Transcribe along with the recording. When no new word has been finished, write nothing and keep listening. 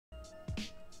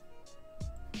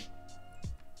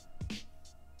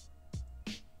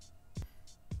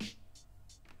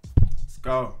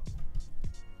go.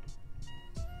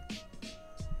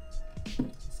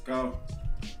 Let's go.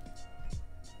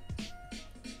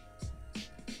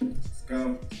 Let's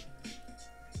go.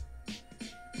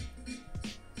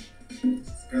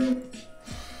 Let's go.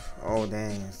 Oh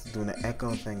dang, it's doing the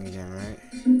echo thing again, right?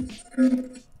 Let's go.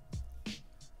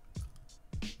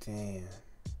 Damn.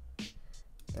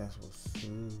 That's what's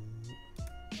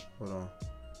hold on.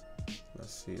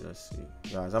 Let's see.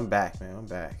 Guys, I'm back, man. I'm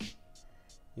back.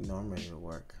 You know I'm ready to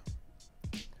work.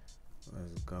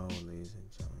 Let's go, ladies and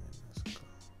gentlemen. Let's go.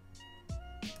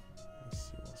 Let's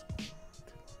see what's going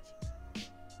on.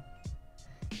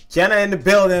 Jenna in the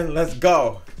building. Let's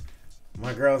go.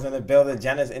 My girl's in the building.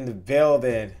 Jenna's in the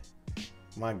building.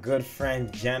 My good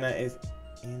friend Jenna is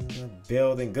in the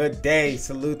building. Good day.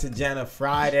 Salute to Jenna.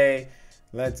 Friday.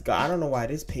 Let's go. I don't know why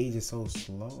this page is so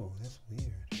slow. That's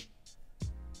weird.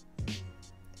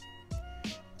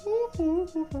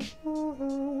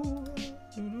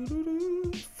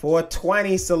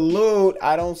 420. Salute.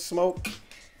 I don't smoke,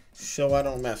 so I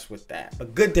don't mess with that.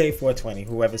 But good day, 420.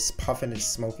 Whoever's puffing and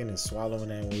smoking and swallowing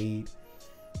that weed.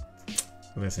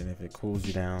 Listen, if it cools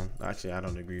you down. Actually, I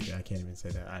don't agree with that. I can't even say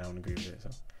that. I don't agree with it. So,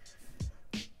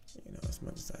 you know, as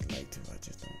much as I'd like to, I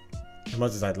just don't. As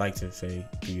much as I'd like to say,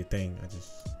 do your thing, I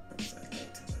just don't.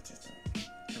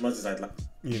 As much as I'd like,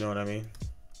 you know what I mean?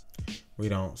 We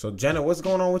don't. So, Jenna, what's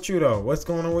going on with you, though? What's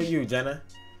going on with you, Jenna?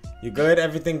 You good?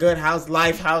 Everything good? How's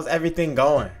life? How's everything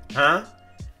going? Huh?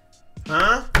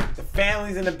 Huh? The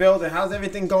family's in the building. How's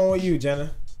everything going with you,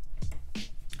 Jenna?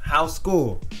 How's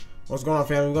school? What's going on,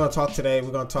 family? We're going to talk today.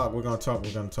 We're going to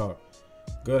talk.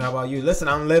 Good. How about you? Listen,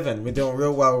 I'm living. We're doing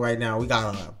real well right now. We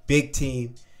got a big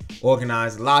team,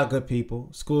 organized, a lot of good people.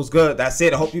 School's good. That's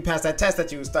it. I hope you passed that test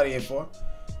that you were studying for.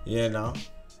 Yeah, no.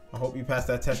 I hope you passed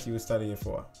that test you were studying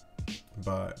for.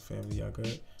 But, family, y'all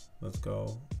good? Let's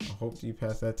go. I hope you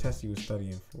passed that test you were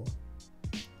studying for.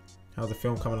 How's the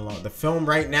film coming along? The film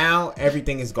right now,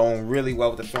 everything is going really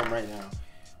well with the film right now.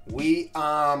 We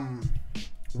got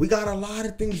a lot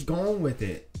of things going with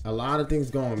it. A lot of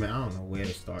things going, man. I don't know where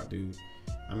to start, dude.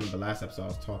 I remember last episode I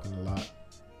was talking a lot.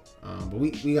 But we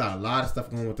got a lot of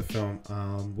stuff going with the film.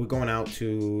 We're going out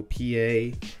to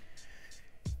PA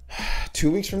 2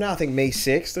 weeks from now. I think May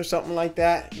 6th or something like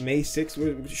that. May 6th,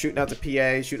 we're shooting out to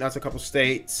PA, shooting out to a couple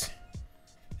states.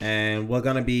 And we're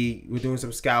doing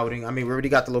some scouting. I mean, we already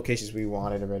got the locations we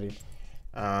wanted already.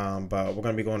 But we're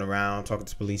gonna be going around talking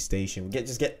to the police station.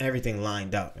 Just get everything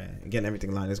lined up, man. Getting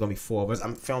everything lined. There's gonna be 4 of us.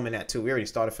 I'm filming that too. We already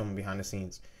started filming behind the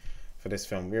scenes for this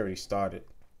film. We already started,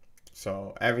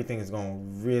 so everything is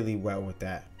going really well with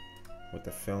that, with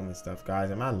the film and stuff. Guys,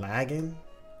 am I lagging?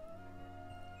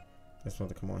 Just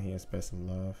want to come on here and spread some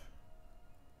love,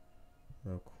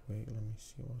 real quick. Let me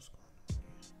see what's going on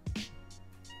here.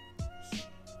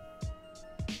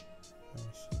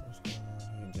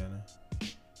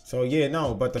 So yeah,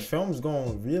 no, but the film's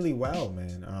going really well,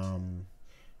 man.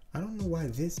 I don't know why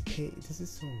this is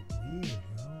so weird, yo.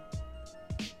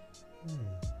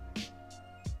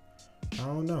 I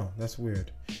don't know. That's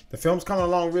weird. The film's coming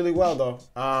along really well, though.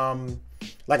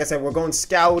 Like I said, we're going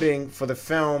scouting for the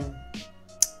film.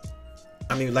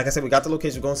 I mean, like I said, we got the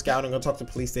location. We're going scouting. We're going to talk to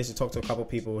the police station, talk to a couple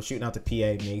people. We're shooting out to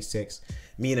PA May 6th.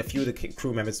 Me and a few of the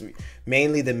crew members.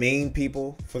 Mainly the main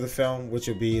people for the film, which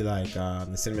will be like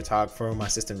the cinematographer, my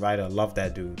assistant writer. I love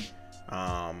that dude.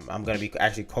 I'm going to be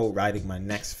actually co-writing my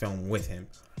next film with him.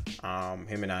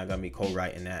 Him and I are going to be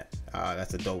co-writing that.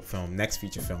 That's a dope film. Next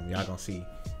feature film. Y'all going to see.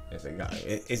 It's going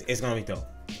to be dope.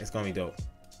 It's going to be dope.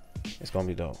 It's going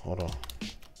to be dope. Hold on.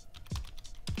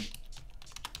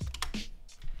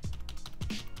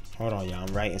 Hold on, y'all.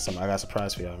 I'm writing something. I got a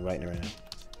surprise for y'all. I'm writing it right now.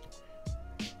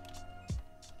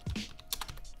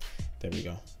 There we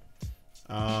go.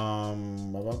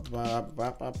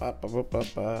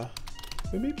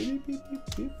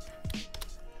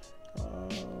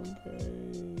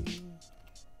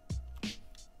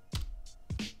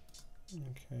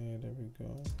 Okay, there we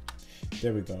go.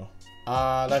 There we go.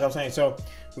 Like I was saying, so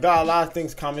we got a lot of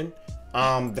things coming.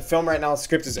 The film right now, the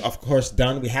script is of course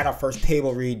done. We had our first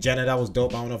table read. Jenna, that was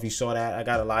dope. I don't know if you saw that. I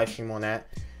got a live stream on that.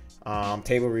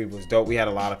 Table read was dope. We had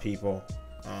a lot of people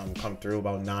come through,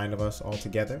 about 9 of us all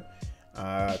together.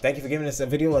 Thank you for giving this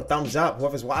video a thumbs up.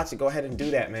 Whoever's watching, go ahead and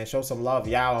do that, man. Show some love.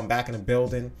 Y'all, I'm back in the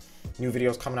building. New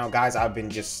videos coming out, guys. I've been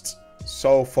just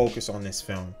so focused on this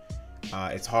film.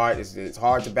 It's hard. It's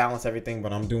hard to balance everything,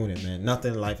 but I'm doing it, man.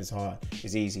 Nothing in life is hard.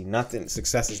 It's easy. Nothing.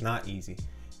 Success is not easy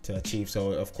to achieve.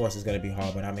 So of course it's gonna be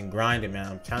hard, but I've been grinding, man.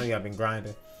 I'm telling you, I've been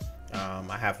grinding.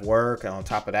 I have work, and on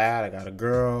top of that, I got a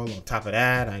girl. On top of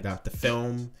that, I got the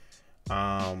film.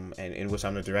 and in which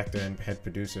I'm the director and head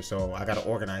producer. So I gotta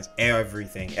organize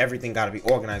everything. Everything gotta be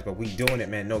organized, but we doing it,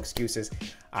 man. No excuses.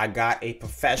 I got a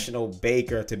professional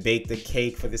baker to bake the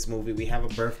cake for this movie. We have a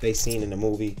birthday scene in the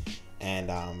movie,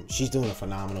 and she's doing a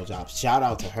phenomenal job. Shout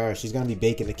out to her. She's gonna be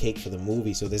baking the cake for the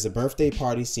movie. So there's a birthday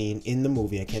party scene in the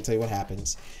movie. I can't tell you what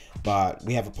happens, but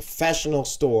we have a professional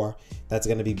store that's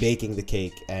gonna be baking the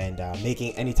cake and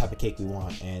making any type of cake we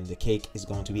want. And the cake is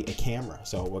going to be a camera.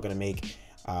 So we're gonna make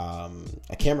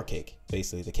a camera cake.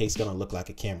 Basically, the cake's gonna look like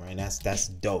a camera, and that's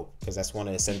dope because that's one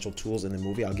of the essential tools in the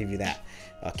movie. I'll give you that.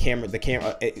 The camera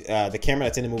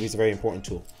that's in the movie is a very important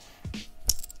tool.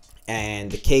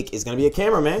 And the cake is gonna be a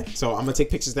camera, man. So I'm gonna take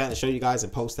pictures of that and show you guys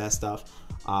and post that stuff.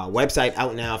 Website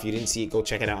out now. If you didn't see it, go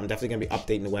check it out. I'm definitely gonna be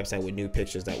updating the website with new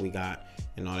pictures that we got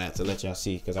and all that to let y'all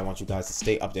see, because I want you guys to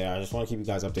stay up there. I just want to keep you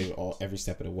guys updated every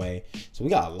step of the way. So we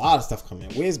got a lot of stuff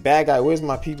coming. Where's bad guy? Where's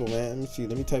my people, man? Let me see.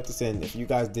 Let me type this in. If you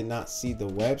guys did not see the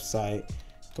website,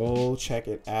 go check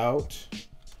it out.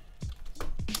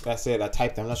 That's it. I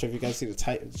typed it. I'm not sure if you guys see the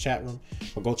chat room,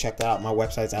 but go check that out. My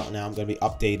website's out now. I'm gonna be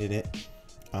updating it.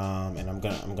 And I'm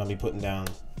gonna be putting down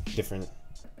different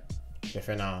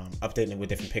updating it with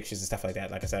different pictures and stuff like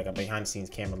that. Like I said, I got behind the scenes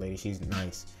camera lady. She's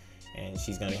nice, and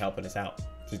she's gonna be helping us out.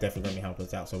 She's definitely gonna be helping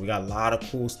us out. So we got a lot of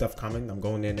cool stuff coming. I'm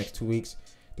going there next 2 weeks.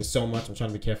 There's so much. I'm trying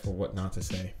to be careful what not to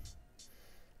say,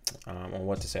 on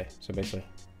what to say. So basically,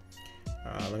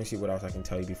 let me see what else I can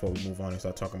tell you before we move on and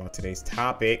start talking about today's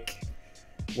topic.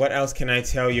 What else can I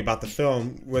tell you about the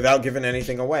film without giving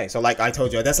anything away? So like I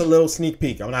told you, that's a little sneak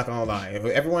peek. I'm not gonna lie. If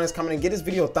everyone is coming in, get this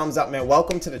video a thumbs up, man.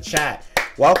 Welcome to the chat.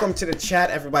 Welcome to the chat,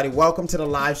 everybody. Welcome to the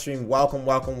live stream. Welcome,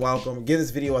 welcome, welcome. Give this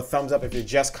video a thumbs up if you're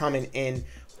just coming in.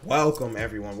 Welcome,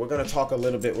 everyone. We're gonna talk a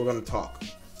little bit. We're gonna talk.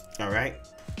 All right.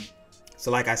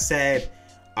 So like I said,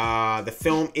 the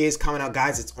film is coming out,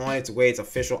 guys. It's on its way. It's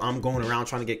official. I'm going around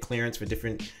trying to get clearance for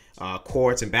different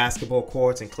courts and basketball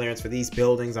courts and clearance for these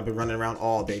buildings. I've been running around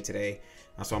all day today,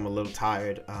 so I'm a little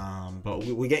tired, but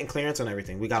we're getting clearance on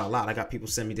everything. We got a lot. I got people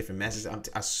send me different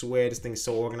messages. I swear this thing is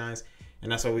so organized,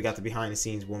 and that's why we got the behind the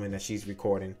scenes woman that she's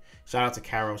recording. Shout out to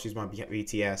Carol. She's my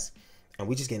BTS, and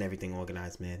we just getting everything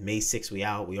organized, man. May 6th we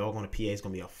out. We all going to PA. It's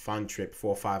gonna be a fun trip. 4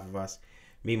 or 5 of us.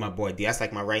 Me and my boy D. That's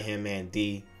like my right hand man,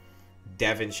 D.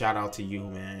 Devin, shout out to you,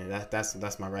 man.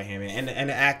 That's my right hand man, and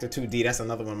the actor too, D. That's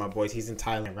another one of my boys. He's in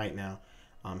Thailand right now,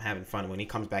 having fun. When he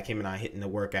comes back, him and I hitting the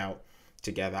workout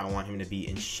together. I want him to be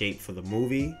in shape for the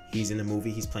movie. He's in the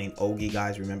movie. He's playing Ogie,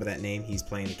 guys. Remember that name? He's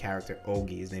playing the character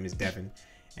Ogie. His name is Devin.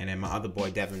 And then my other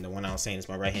boy Devin, the one I was saying is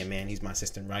my right hand man. He's my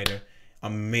assistant writer.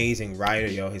 Amazing writer,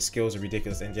 yo. His skills are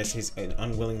ridiculous, and just his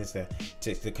unwillingness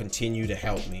to continue to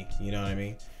help me. You know what I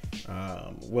mean?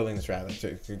 Willingness rather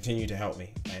to continue to help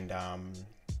me. And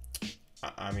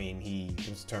I mean, he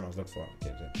was the term I was looking for,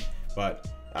 but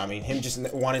I mean, him just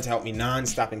wanting to help me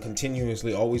non-stop and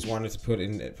continuously, always wanted to put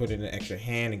in an extra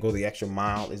hand and go the extra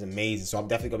mile is amazing. So I'm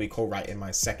definitely gonna be co-writing my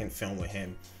second film with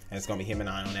him, and it's gonna be him and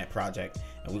I on that project,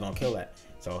 and we're gonna kill that.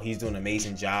 So he's doing an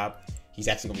amazing job. He's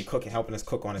actually gonna be cooking, helping us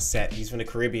cook on a set. He's from the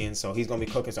Caribbean, so he's gonna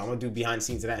be cooking. So I'm gonna do behind the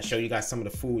scenes of that and show you guys some of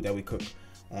the food that we cook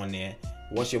on there.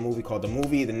 What's your movie called? The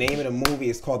name of the movie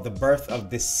is called The Birth of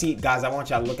Deceit. Guys, I want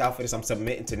y'all to look out for this. I'm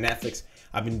submitting to Netflix.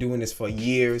 I've been doing this for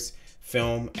years,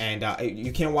 film, and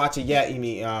you can't watch it yet,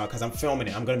 because I'm filming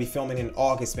it. I'm gonna be filming in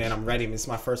August, man. I'm ready. This is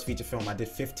my first feature film. I did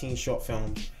 15 short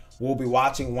films. We'll be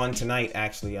watching one tonight,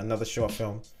 actually, another short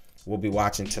film we'll be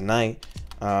watching tonight.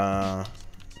 Let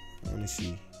me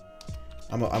see.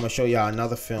 I'm gonna show y'all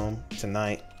another film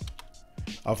tonight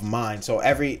of mine. So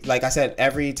like I said,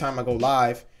 every time I go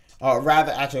live, or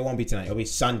rather, actually, it won't be tonight. It'll be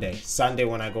Sunday. Sunday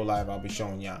when I go live, I'll be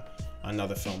showing y'all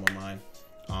another film of mine.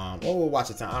 Or we'll watch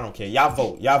it tonight. I don't care. Y'all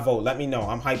vote. Y'all vote. Let me know.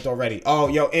 I'm hyped already. Oh,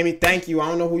 yo, Amy, thank you. I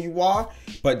don't know who you are,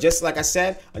 but just like I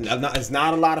said, it's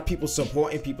not a lot of people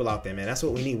supporting people out there, man. That's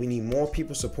what we need. We need more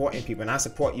people supporting people, and I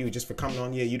support you just for coming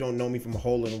on here. You don't know me from a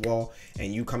hole in the wall,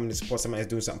 and you coming to support somebody that's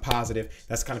doing something positive.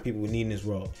 That's the kind of people we need in this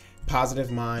world. Positive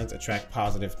minds attract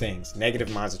positive things.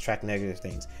 Negative minds attract negative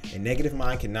things. A negative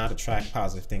mind cannot attract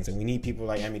positive things. And we need people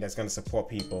like Emmy that's going to support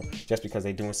people just because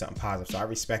they're doing something positive. So I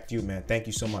respect you, man. Thank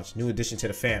you so much. New addition to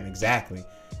the fam. Exactly.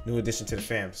 New addition to the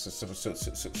fam. So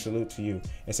salute to you.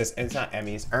 It says, it's not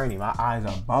Emmy. It's Ernie. My eyes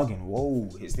are bugging. Whoa.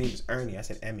 His name is Ernie. I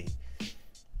said Emmy.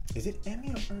 Is it Emmy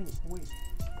or Ernie? Wait.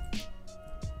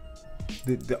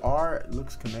 The R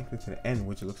looks connected to the N,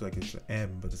 which it looks like it's an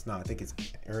M, but it's not. I think it's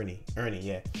Ernie. Ernie,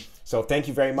 yeah. So thank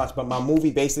you very much. But my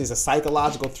movie basically is a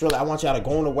psychological thriller. I want y'all to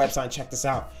go on the website and check this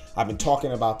out. I've been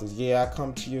talking about this. Yeah, I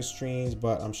come to your streams,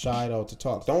 but I'm shy though to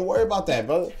talk. Don't worry about that,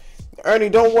 brother. Ernie,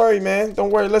 don't worry, man.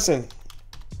 Don't worry. Listen,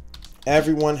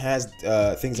 Everyone has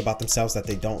things about themselves that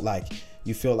they don't like.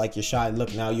 You feel like you're shy.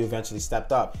 Look, now you eventually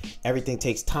stepped up. Everything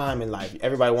takes time in life.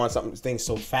 Everybody wants things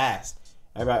so fast.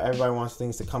 Everybody wants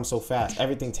things to come so fast.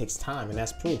 Everything takes time, and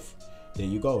that's proof. There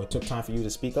you go. It took time for you to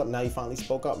speak up. Now you finally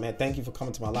spoke up, man. Thank you for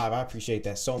coming to my live. I appreciate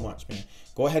that so much, man.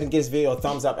 Go ahead and give this video a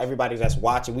thumbs up, everybody that's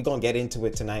watching. We're going to get into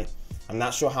it tonight. I'm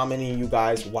not sure how many of you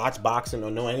guys watch boxing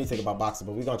or know anything about boxing,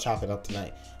 but we're going to chop it up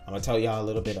tonight. I'm going to tell y'all a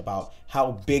little bit about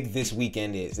how big this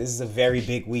weekend is. This is a very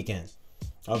big weekend.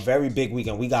 A very big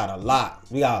weekend. We got a lot.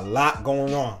 We got a lot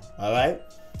going on. All right?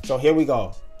 So here we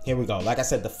go. Here we go. Like I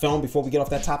said, the film, before we get off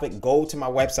that topic, go to my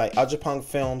website,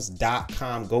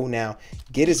 adrienfilms.com. Go now.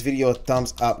 Get this video a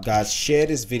thumbs up, guys. Share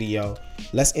this video.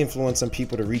 Let's influence some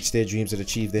people to reach their dreams and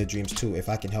achieve their dreams too. If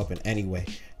I can help in any way,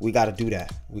 we got to do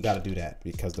that. We got to do that,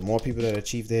 because the more people that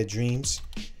achieve their dreams,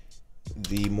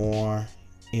 the more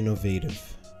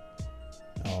innovative,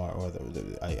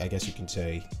 I guess you can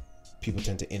say, people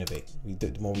tend to innovate.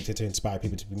 The more we tend to inspire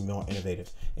people to be more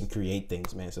innovative and create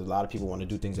things, man. So a lot of people want to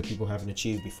do things that people haven't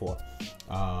achieved before.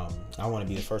 I want to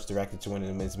be the first director to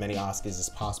win as many Oscars as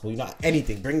possible. You know,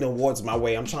 anything. Bring the awards my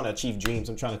way. I'm trying to achieve dreams.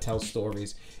 I'm trying to tell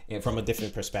stories from a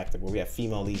different perspective, where we have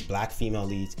female leads, black female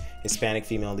leads, Hispanic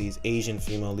female leads, Asian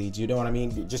female leads. You know what I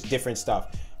mean? Just different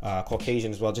stuff.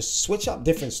 Caucasian as well. Just switch up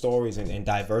different stories and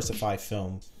diversify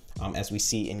film. As we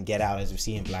see in Get Out, as we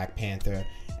see in Black Panther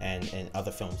and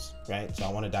other films, right? So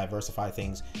I want to diversify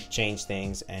things, change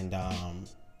things, and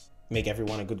make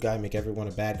everyone a good guy, make everyone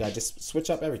a bad guy. Just switch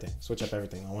up everything. Switch up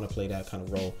everything. I want to play that kind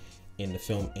of role in the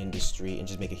film industry and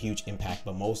just make a huge impact.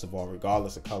 But most of all,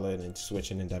 regardless of color, and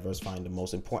switching and diversifying, the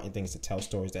most important thing is to tell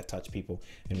stories that touch people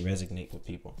and resonate with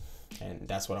people. And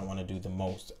that's what I want to do the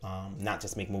most. Not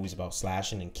just make movies about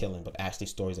slashing and killing, but actually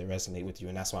stories that resonate with you.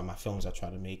 And that's why my films I try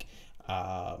to make.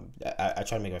 I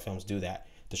try to make my films do that.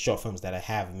 The short films that I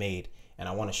have made, and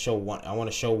I want to show one. I want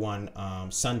to show one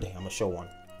Sunday. I'm gonna show one.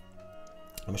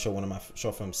 I'm gonna show one of my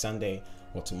short films Sunday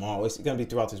or tomorrow. It's gonna be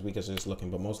throughout this week as it's looking,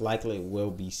 but most likely it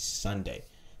will be Sunday.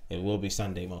 It will be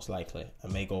Sunday, most likely. I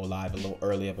may go live a little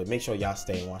earlier, but make sure y'all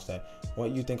stay and watch that.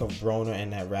 What you think of Broner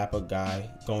and that rapper guy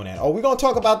going at it? Oh, we're gonna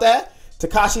talk about that.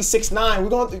 Tekashi 6ix9ine. We're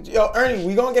gonna Ernie.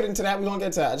 We're gonna get into that. We're gonna get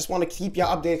into that. I just want to keep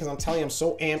y'all updated, because I'm telling you, I'm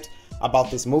so amped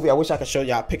about this movie. I wish I could show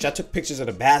y'all a picture. I took pictures of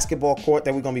the basketball court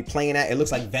that we're gonna be playing at. It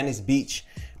looks like Venice Beach.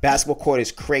 Basketball court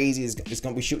is crazy. It's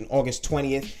gonna be shooting August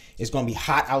 20th. It's gonna be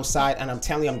hot outside, and I'm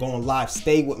telling you, I'm going live.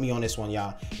 Stay with me on this one,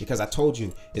 y'all, because I told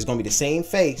you it's gonna be the same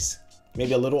face,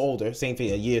 maybe a little older, same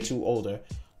face, a year or two older,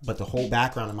 but the whole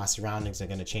background of my surroundings are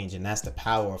gonna change, and that's the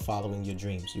power of following your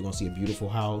dreams. You're gonna see a beautiful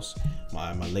house.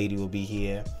 My lady will be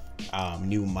here.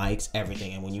 New mics,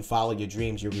 everything. And when you follow your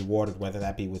dreams, you're rewarded, whether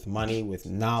that be with money, with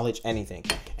knowledge, anything.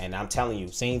 And I'm telling you,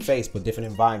 same face but different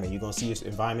environment. You're gonna see your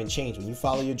environment change. When you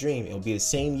follow your dream, it'll be the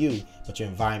same you, but your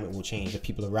environment will change. The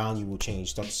people around you will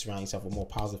change. Start to surround yourself with more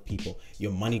positive people.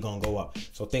 Your money gonna go up.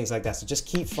 So things like that. So just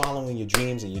keep following your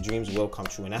dreams, and your dreams will come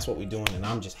true. And that's what we're doing. And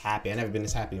I'm just happy. I've never been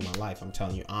this happy in my life. I'm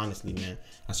telling you honestly, man.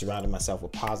 I surrounded myself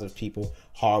with positive people,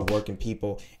 hardworking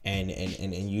people, and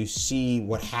you see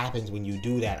what happens when you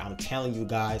do that. I'm telling you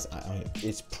guys,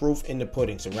 it's proof in the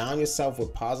pudding. Surround yourself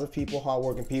with positive people,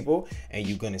 hardworking people, and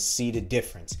you're gonna see the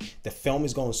difference. The film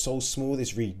is going so smooth,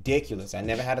 it's ridiculous. I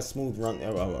never had a smooth run,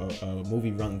 a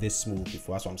movie run this smooth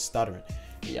before. That's why I'm stuttering.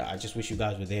 Yeah, I just wish you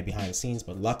guys were there behind the scenes,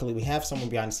 but luckily we have someone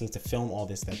behind the scenes to film all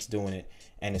this that's doing it,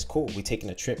 and it's cool. We're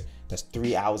taking a trip that's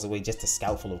 3 hours away just to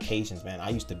scout for locations, man. I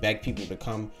used to beg people to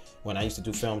come when I used to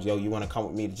do films. Yo, you want to come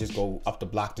with me to just go up the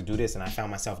block to do this? And I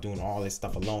found myself doing all this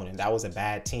stuff alone, and that was a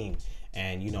bad team.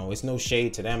 And you know, it's no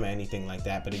shade to them or anything like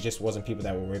that, but it just wasn't people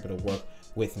that were able to work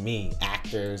with me,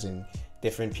 actors and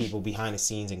different people behind the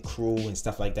scenes and crew and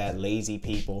stuff like that, lazy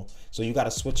people. So you got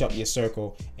to switch up your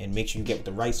circle and make sure you get with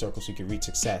the right circle so you can reach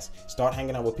success. Start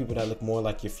hanging out with people that look more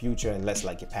like your future and less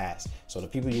like your past. So the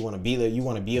people you want to be, you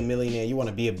want to be a millionaire, you want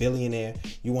to be a billionaire,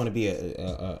 you want to be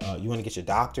you want to get your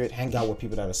doctorate, hang out with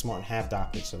people that are smart and have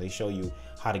doctorates, so they show you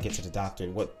how to get to the doctorate,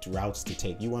 what routes to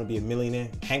take. You want to be a millionaire,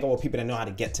 hang out with people that know how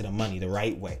to get to the money the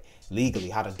right way, legally,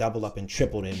 how to double up and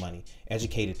triple their money.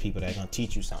 Educated people that are going to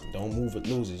teach you something. Don't move with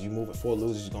losers. You move with 4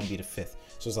 losers, you're going to be the 5th.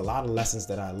 So there's a lot of lessons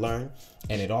that I learned,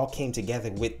 and it all came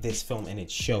together with this film, and it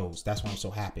shows. That's why I'm so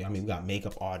happy. I mean, we got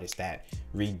makeup artists that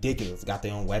ridiculous, got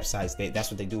their own websites. That's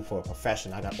what they do for a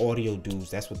profession. I got audio dudes.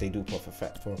 That's what they do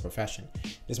for a profession.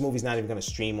 This movie's not even going to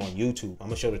stream on YouTube. I'm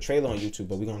going to show the trailer on YouTube,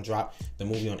 but we're going to drop the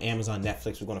movie on Amazon,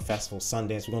 Netflix. We're going to festival,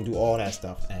 Sundance. We're going to do all that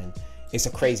stuff, and it's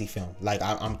a crazy film. Like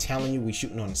I'm telling you, we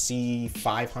shooting on a C500,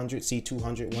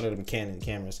 C200, one of them Canon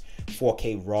cameras,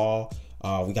 4K RAW.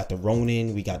 We got the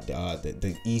Ronin. We got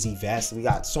the Easy Vest. We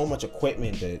got so much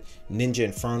equipment. The Ninja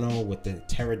Inferno with the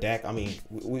Terror Deck. I mean,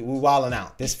 we wilding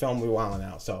out. This film, we wilding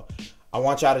out. So I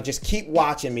want y'all to just keep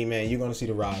watching me, man. You're going to see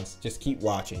the rise. Just keep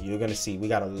watching. You're going to see. We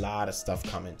got a lot of stuff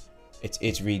coming.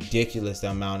 It's ridiculous the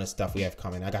amount of stuff we have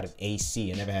coming. I got an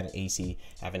AC. I never had an AC.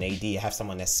 I have an AD. I have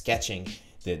someone that's sketching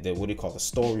the what do you call the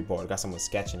storyboard. I got someone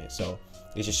sketching it. So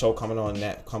there's a show coming on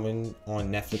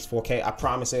Netflix 4K. I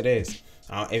promise it is.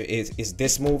 It's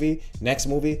this movie, next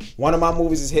movie. One of my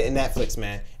movies is hitting Netflix,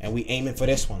 man, and we aiming for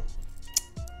this one.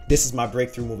 This is my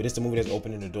breakthrough movie. This is the movie that's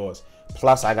opening the doors.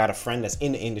 Plus, I got a friend that's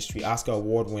in the industry, Oscar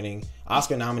award-winning,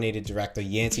 Oscar-nominated director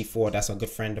Yancey Ford. That's a good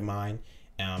friend of mine.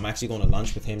 I'm actually going to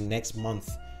lunch with him next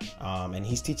month, and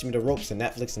he's teaching me the ropes of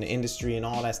Netflix and the industry and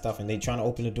all that stuff, and they trying to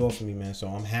open the door for me, man. So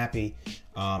I'm happy,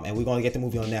 and we're going to get the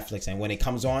movie on Netflix. And when it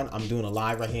comes on, I'm doing a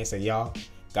live right here and say, y'all,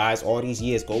 guys, all these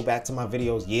years, go back to my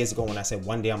videos years ago when I said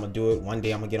one day I'm going to do it, one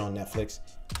day I'm going to get on Netflix.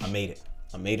 I made it.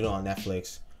 I made it on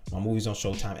Netflix. My movie's on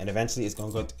Showtime, and eventually it's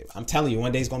gonna go. I'm telling you,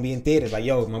 one day it's gonna be in theaters. Like,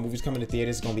 yo, my movie's coming to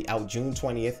theaters. It's gonna be out June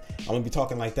 20th. I'm gonna be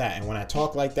talking like that, and when I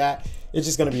talk like that, it's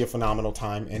just gonna be a phenomenal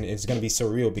time, and it's gonna be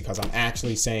surreal because I'm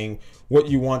actually saying what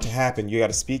you want to happen. You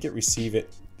gotta speak it, receive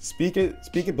it, speak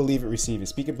it, believe it, receive it,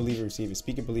 speak it, believe it, receive it,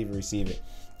 speak it, believe it, receive it.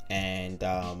 And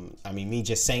I mean, me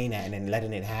just saying that and then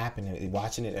letting it happen, and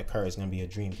watching it occur is gonna be a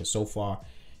dream. Because so far,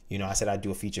 you know, I said I'd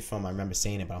do a feature film. I remember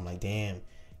saying it, but I'm like, damn.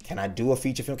 Can I do a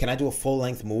feature film? Can I do a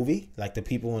full-length movie like the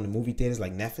people in the movie theaters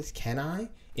like Netflix? Can I?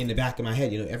 In the back of my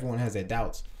head, you know, everyone has their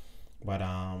doubts. But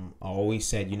I always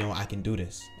said, you know, I can do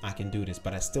this. I can do this.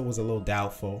 But I still was a little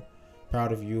doubtful.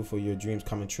 Proud of you for your dreams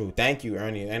coming true. Thank you,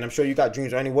 Ernie. And I'm sure you got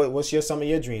dreams. Ernie, what's some of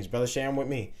your dreams? Brother, share them with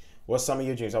me. What's some of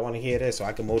your dreams? I want to hear this so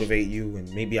I can motivate you and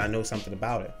maybe I know something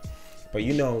about it. But,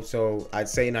 you know, so I'd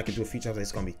say I could do a feature. I was like,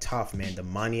 it's going to be tough, man. The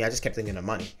money. I just kept thinking of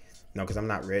money. You know, because I'm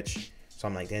not rich. So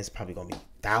I'm like, then it's probably gonna be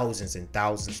thousands and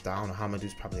thousands. I don't know how much. It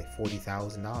was probably like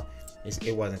 $40,000.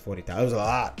 It wasn't $40,000. It was a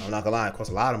lot. I'm not gonna lie. It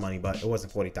cost a lot of money, but it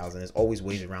wasn't $40,000. There's always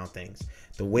ways around things.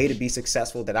 The way to be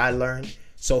successful that I learned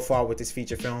so far with this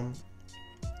feature film,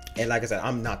 and like I said,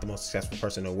 I'm not the most successful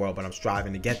person in the world, but I'm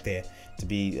striving to get there to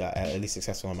be at least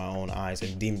successful in my own eyes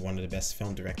and deemed one of the best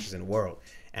film directors in the world.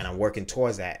 And I'm working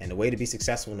towards that. And the way to be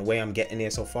successful and the way I'm getting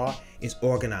there so far is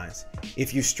organize.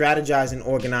 If you strategize and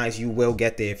organize, you will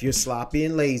get there. If you're sloppy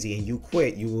and lazy and you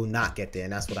quit, you will not get there.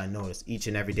 And that's what I noticed. Each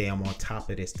and every day I'm on top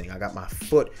of this thing. I got my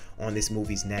foot on this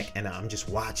movie's neck and I'm just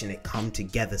watching it come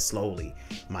together slowly.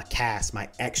 My cast, my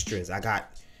extras, I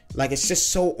got... Like, it's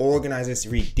just so organized, it's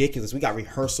ridiculous. We got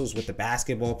rehearsals with the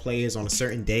basketball players on a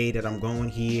certain day that I'm going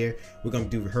here. We're going to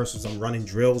do rehearsals. I'm running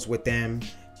drills with them.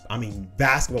 I mean,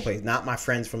 basketball players, not my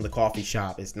friends from the coffee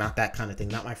shop. It's not that kind of thing.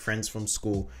 Not my friends from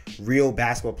school. Real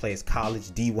basketball players, college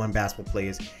D1 basketball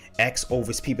players,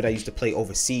 people that used to play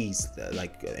overseas,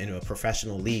 like in a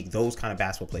professional league, those kind of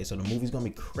basketball players. So the movie's going to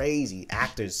be crazy.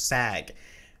 Actors, SAG.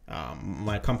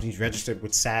 My company's registered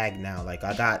with SAG now. Like,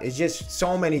 it's just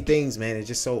so many things, man. It's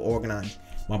just so organized.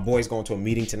 My boy's going to a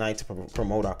meeting tonight to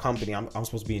promote our company. I'm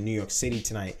supposed to be in New York City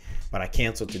tonight, but I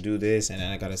canceled to do this, and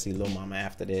then I gotta see Lil Mama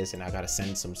after this, and I gotta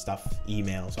send some stuff,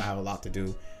 emails. So I have a lot to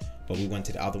do. But we went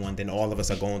to the other one. Then all of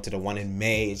us are going to the one in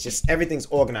May. It's just everything's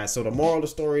organized. So the moral of the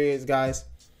story is, guys,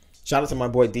 shout out to my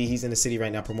boy D. He's in the city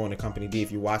right now promoting the company. D,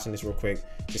 if you're watching this real quick,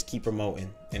 just keep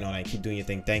promoting and all that. Keep doing your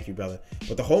thing. Thank you, brother.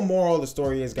 But the whole moral of the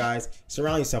story is, guys,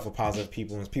 surround yourself with positive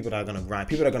people and people that are going to grind,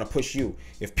 people that are going to push you.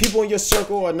 If people in your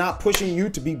circle are not pushing you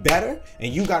to be better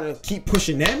and you got to keep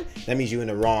pushing them, that means you're in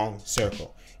the wrong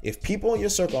circle. If people in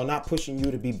your circle are not pushing you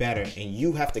to be better and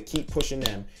you have to keep pushing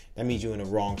them, that means you're in the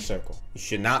wrong circle. You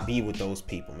should not be with those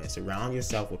people, man. Surround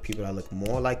yourself with people that look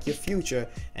more like your future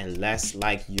and less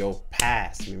like your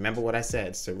past. Remember what I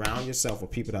said. Surround yourself with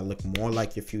people that look more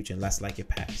like your future and less like your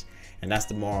past. And that's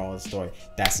the moral of the story.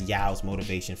 That's Yao's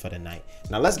motivation for the night.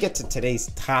 Now let's get to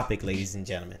today's topic, ladies and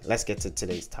gentlemen. Let's get to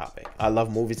today's topic. I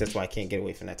love movies. That's why I can't get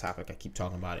away from that topic. I keep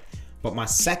talking about it. But my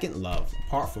second love,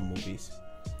 apart from movies,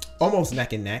 almost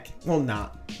neck and neck. Well,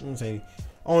 not. I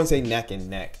wouldn't say neck and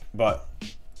neck, but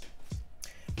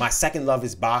my second love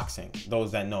is boxing.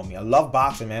 Those that know me, I love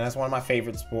boxing, man. That's one of my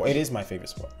favorite sports. It is my favorite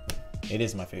sport. It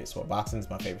is my favorite sport. Boxing is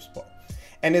my favorite sport.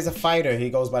 And there's a fighter. He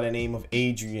goes by the name of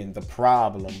Adrien, the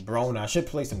Problem, Broner. I should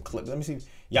play some clips. Let me see.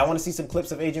 Y'all want to see some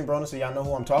clips of Adrien Broner so y'all know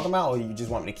who I'm talking about, or you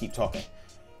just want me to keep talking?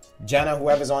 Jenna,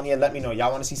 whoever's on here, let me know.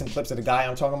 Y'all want to see some clips of the guy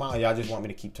I'm talking about, or y'all just want me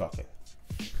to keep talking?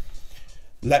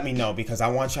 Let me know, because I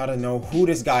want y'all to know who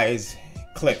this guy is.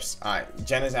 Clips. All right,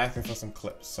 Jenna's asking for some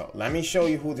clips. So let me show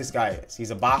you who this guy is.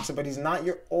 He's a boxer, but he's not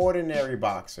your ordinary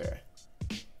boxer.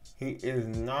 He is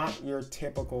not your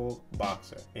typical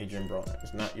boxer. Adrien Broner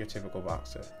is not your typical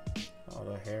boxer. Oh,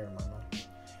 the hair in my mouth.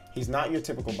 He's not your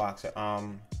typical boxer. Let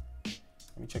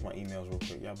me check my emails real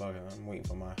quick. Y'all bugging. I'm waiting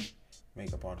for my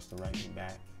makeup artist to write me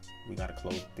back. We got to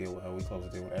close the deal with her. We close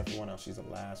the deal with everyone else. She's the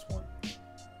last one.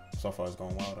 So far, it's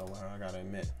going well, though. I got to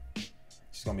admit.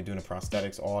 She's going to be doing the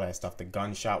prosthetics, all that stuff. The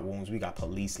gunshot wounds. We got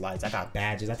police lights. I got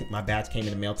badges. I think my badge came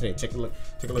in the mail today. Take a look.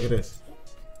 Take a look at this.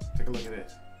 Take a look at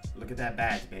this. Look at that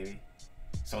badge, baby.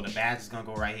 So the badge is going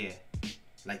to go right here.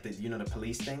 Like the, you know, the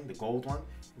police thing, the gold one.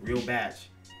 Real badge.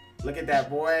 Look at that,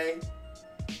 boy.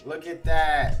 Look at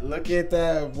that. Look at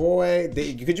that, boy.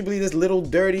 Could you believe this little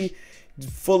dirty,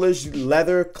 foolish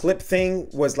leather clip thing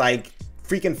was like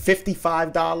freaking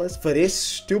 $55 for this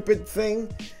stupid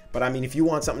thing? But I mean, if you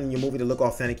want something in your movie to look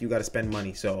authentic, you got to spend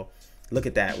money. So look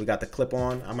at that. We got the clip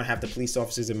on. I'm going to have the police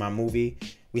officers in my movie.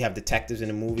 We have detectives in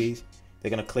the movies. They're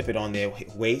going to clip it on their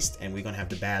waist, and we're going to have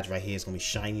the badge right here. It's going to be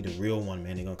shiny, the real one,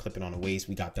 man. They're going to clip it on the waist.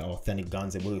 We got the authentic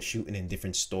guns that we're shooting in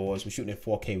different stores. We're shooting in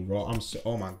 4K RAW.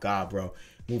 Oh, my God, bro.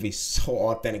 Movie's so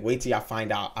authentic. Wait till y'all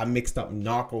find out. I mixed up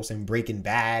Narcos and Breaking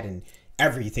Bad and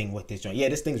everything with this joint. Yeah,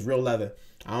 this thing's real leather.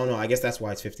 I don't know. I guess that's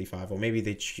why it's $55. Or maybe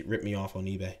they ripped me off on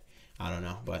eBay. I don't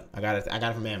know. But I got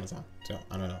it from Amazon. So,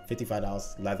 I don't know.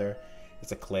 $55 leather.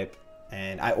 It's a clip.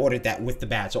 And I ordered that with the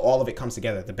badge. So, all of it comes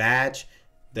together. The badge,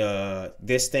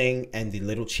 this thing, and the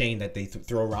little chain that they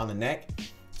throw around the neck.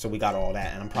 So we got all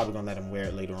that, and I'm probably gonna let him wear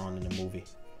it later on in the movie,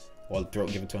 or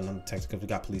give it to another detective, because we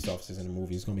got police officers in the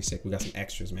movie. It's gonna be sick. We got some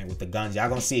extras, man, with the guns. Y'all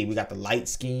gonna see. We got the light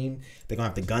scheme. They're gonna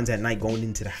have the guns at night going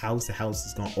into the house. The house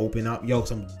is gonna open up. Yo,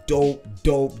 some dope.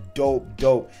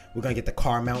 We're gonna get the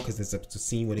car mount, because there's a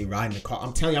scene where they ride in the car.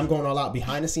 I'm telling you, I'm going all out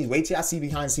behind the scenes. Wait till I see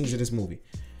behind the scenes of this movie.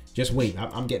 Just wait. I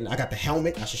got the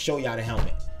helmet. I should show y'all the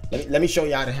helmet. Let me show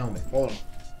y'all the helmet. Hold on.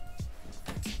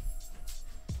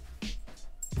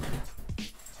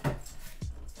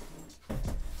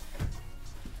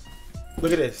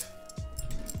 Look at this.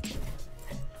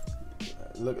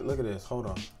 Look at this. Hold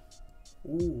on.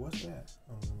 Ooh, what's that?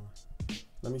 Oh,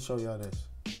 let me show y'all this.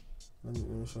 Let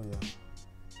me show y'all.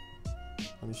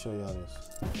 Let me show y'all this.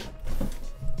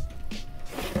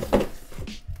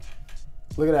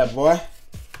 Look at that, boy.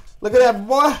 Look at that,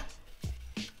 boy.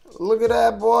 Look at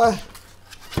that, boy.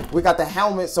 We got the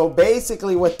helmet. So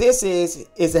basically what this is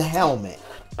a helmet.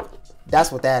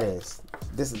 That's what that is.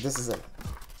 This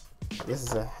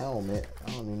is a helmet.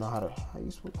 I don't even know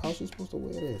how's she supposed to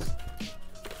wear this?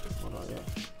 Hold on, yeah.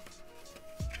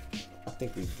 I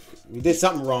think we did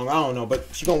something wrong. I don't know, but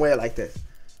she gonna wear it like this.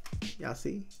 Y'all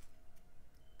see?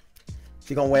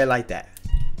 She gonna wear it like that.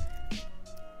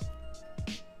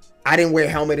 I didn't wear a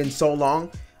helmet in so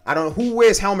long. I don't know who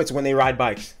wears helmets when they ride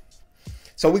bikes.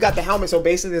 So we got the helmet. So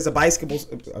basically, there's a bicycle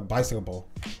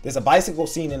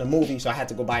scene in the movie. So I had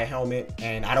to go buy a helmet,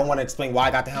 and I don't want to explain why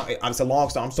I got the helmet. It's a long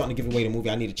story. I'm starting to give away the movie.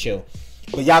 I need to chill.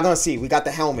 But y'all gonna see. We got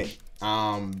the helmet.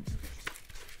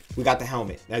 We got the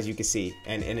helmet, as you can see,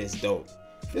 and it's dope.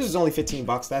 This is only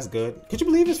 $15. That's good. Could you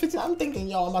believe it's 15? I'm thinking,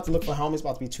 yo, I'm about to look for helmets. It's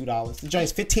about to be $2. The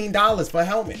joint's $15 for a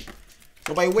helmet.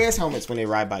 Nobody wears helmets when they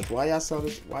ride bikes. Why y'all sell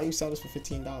this? Why you sell this for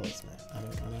 $15, man? I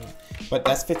don't know. But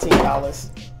that's $15.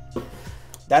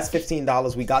 That's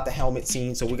 $15. We got the helmet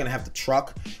scene. So we're going to have the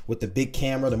truck with the big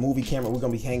camera, the movie camera. We're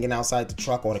going to be hanging outside the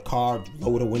truck or the car,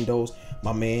 lower the windows.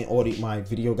 My man, my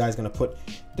video guy's going to put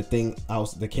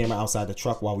the camera outside the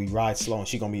truck while we ride slow.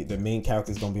 And the main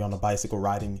character's going to be on the bicycle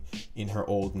riding in her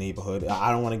old neighborhood.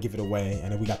 I don't want to give it away.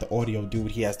 And then we got the audio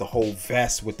dude. He has the whole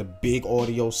vest with the big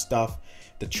audio stuff.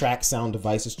 The track sound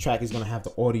devices. Track is going to have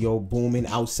the audio booming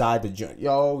outside the joint.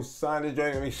 Yo, son, the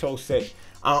joint going to be so sick.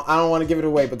 I don't want to give it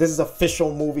away, but this is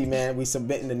official movie, man. We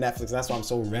submitting to Netflix. And that's why I'm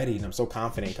so ready and I'm so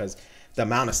confident, because the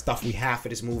amount of stuff we have for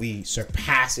this movie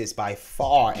surpasses by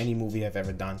far any movie I've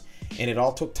ever done. And it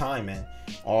all took time, man.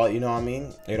 You know what I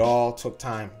mean? It all took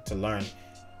time to learn.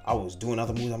 I was doing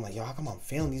other movies. I'm like, yo, how come I'm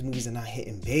feeling these movies are not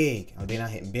hitting big? They're not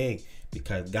hitting big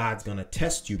because God's going to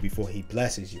test you before he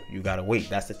blesses you. You got to wait.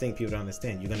 That's the thing people don't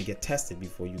understand. You're going to get tested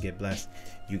before you get blessed.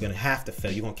 You're going to have to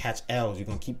fail. You're going to catch L's. You're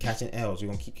going to keep catching L's. You're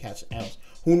going to keep catching L's.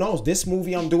 Who knows? This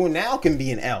movie I'm doing now can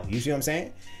be an L. You see what I'm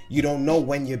saying? You don't know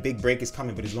when your big break is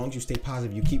coming, but as long as you stay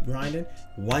positive, you keep grinding,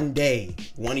 one day,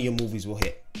 one of your movies will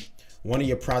hit. One of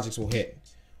your projects will hit.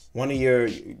 You're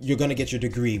going to get your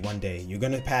degree one day. You're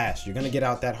going to pass. You're going to get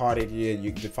out that hard,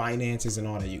 the finances and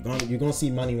all that. You're going to see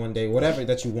money one day. Whatever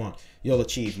that you want, you'll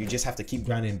achieve. You just have to keep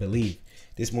grinding and believe.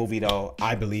 This movie, though,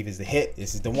 I believe is the hit.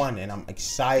 This is the one, and I'm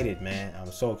excited, man.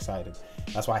 I'm so excited.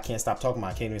 That's why I can't stop talking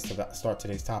about it. I can't even start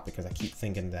today's topic because I keep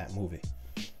thinking of that movie.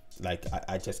 Like,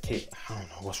 I just can't. I don't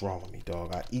know what's wrong with me,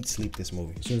 dog. I eat, sleep this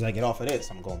movie. As soon as I get off of this,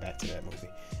 I'm going back to that movie.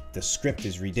 The script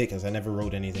is ridiculous. I never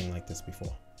wrote anything like this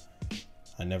before.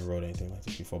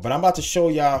 But I'm about to show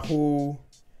y'all who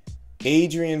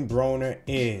Adrien Broner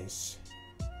is.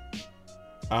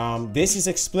 This is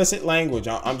explicit language.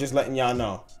 I'm just letting y'all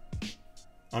know.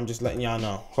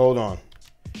 Hold on.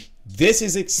 This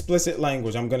is explicit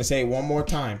language. I'm going to say it one more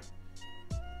time.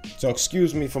 So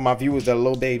excuse me for my viewers that are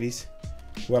little babies.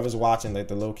 Whoever's watching, like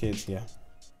the little kids here.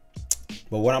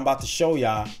 But what I'm about to show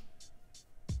y'all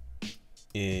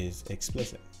is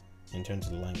explicit in terms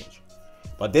of the language.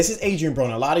 But this is Adrien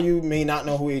Broner. A lot of you may not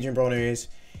know who Adrien Broner is.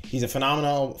 He's a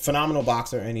phenomenal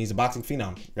boxer, and he's a boxing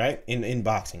phenom, right? In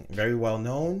boxing. Very well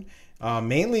known.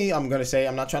 Mainly, I'm going to say,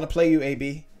 I'm not trying to play you,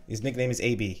 AB. His nickname is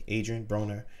AB, Adrien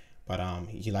Broner. But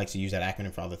he likes to use that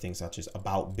acronym for other things, such as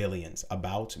about billions.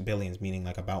 About billions, meaning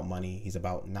like about money. He's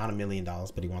about not $1 million,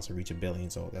 but he wants to reach $1 billion.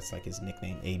 So that's like his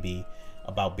nickname, AB.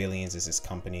 About Billions is his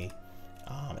company.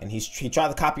 And he tried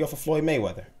to copy off of Floyd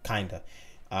Mayweather, kinda.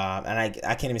 And I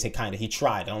can't even say kinda. He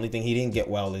tried. The only thing he didn't get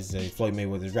well is Floyd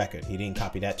Mayweather's record. He didn't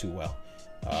copy that too well.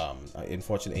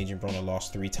 Unfortunately, Adrien Broner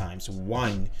lost 3 times.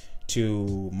 1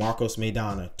 to Marcos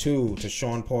Maidana, 2 to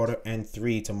Sean Porter, and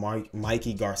 3 to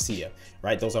Mikey Garcia.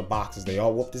 Right? Those are boxers. They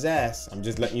all whooped his ass. I'm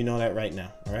just letting you know that right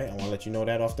now. All right? I want to let you know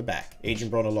that off the back.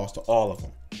 Adrien Broner lost to all of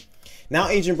them. Now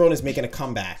Adrien Broner is making a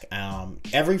comeback.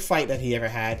 Every fight that he ever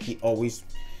had, he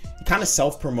kind of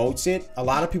self-promotes it. A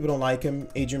lot of people don't like him,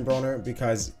 Adrien Broner,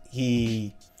 because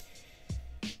he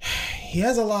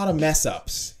has a lot of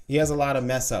mess-ups.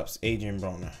 Adrien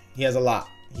Broner. He has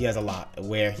a lot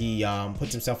where he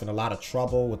puts himself in a lot of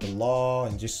trouble with the law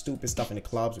and just stupid stuff in the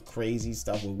clubs, with crazy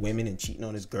stuff with women and cheating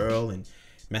on his girl and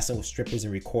messing with strippers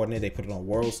and recording it. They put it on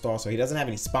World Star, so he doesn't have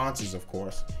any sponsors, of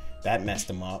course. That messed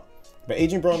him up. But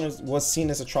Adrien Broner was seen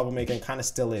as a troublemaker and kind of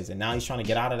still is. And now he's trying to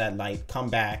get out of that light, come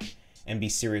back, and be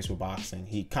serious with boxing.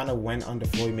 He kind of went under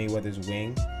Floyd Mayweather's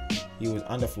wing. He was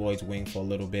under Floyd's wing for a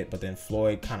little bit, but then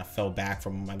Floyd kind of fell back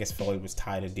from him. I guess Floyd was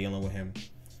tired of dealing with him.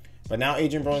 But now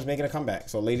Adrien Broner is making a comeback.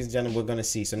 So ladies and gentlemen, we're going to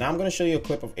see. So now I'm going to show you a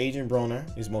clip of Adrien Broner,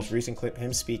 his most recent clip,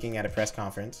 him speaking at a press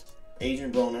conference.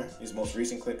 Adrien Broner, his most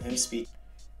recent clip, him speaking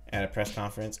at a press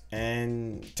conference.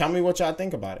 And tell me what y'all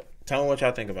think about it.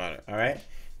 All right?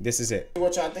 This is it. All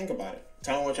right?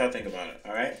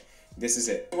 This is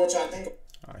it.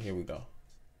 All right, here we go.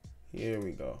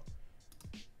 Wait.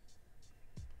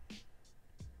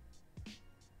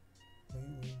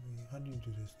 How do you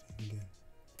do this thing again?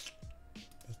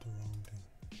 That's the wrong thing.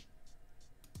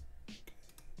 Okay.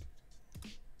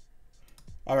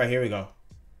 All right, here we go.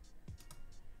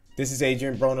 This is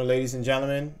Adrien Broner, ladies and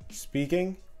gentlemen,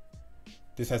 speaking.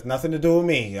 This has nothing to do with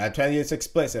me. I tell you, it's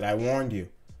explicit. I warned you.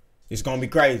 It's gonna be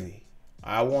crazy.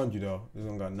 I warned you though. This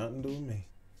don't got nothing to do with me.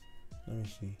 Let me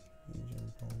see.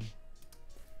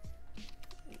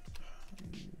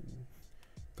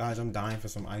 Guys, I'm dying for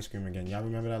some ice cream again. Y'all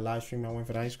remember that live stream I went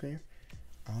for the ice cream?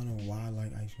 I don't know why I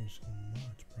like ice cream so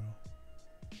much, bro.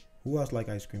 Who else like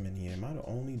ice cream in here? Am I the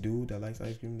only dude that likes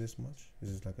ice cream this much?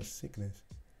 This is like a sickness.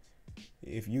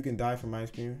 If you can die from ice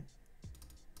cream,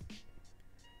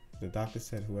 the doctor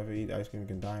said whoever eats ice cream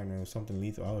can die, and it was something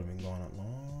lethal. I would have been going a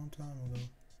long time ago.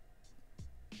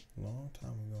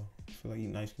 I feel like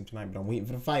eating ice cream tonight, but I'm waiting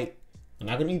for the fight. I'm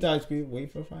not gonna eat the ice cream.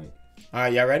 Wait for the fight. All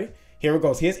right, y'all ready? Here it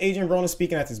goes. Here's Adrien Broner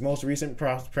speaking at his most recent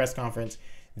press conference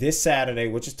this Saturday,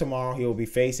 which is tomorrow. He will be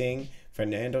facing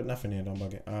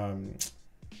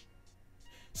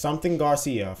something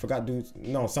Garcia. I forgot, dude.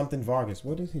 No, something Vargas.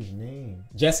 What is his name?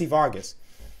 Jesse Vargas.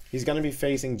 He's going to be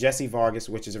facing Jesse Vargas,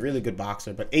 which is a really good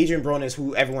boxer. But Adrien Broner is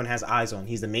who everyone has eyes on.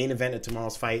 He's the main event of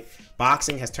tomorrow's fight.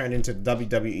 Boxing has turned into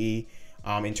WWE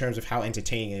in terms of how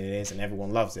entertaining it is, and everyone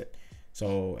loves it.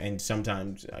 So, and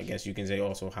sometimes I guess you can say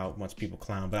also how much people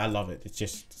clown, but I love it. It's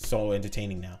just so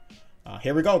entertaining now.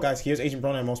 Here we go, guys. Here's Adrien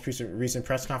Broner, most recent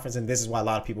press conference, and this is why a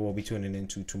lot of people will be tuning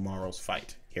into tomorrow's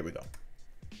fight. Here we go.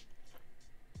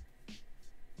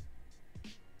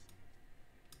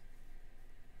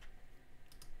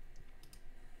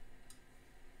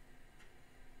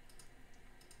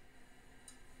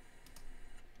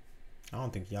 I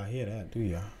don't think y'all hear that, do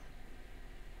y'all?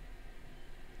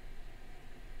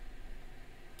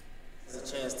 It's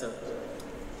a chance to,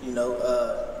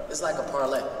 it's like a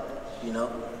parlay,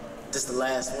 Just the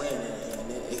last win,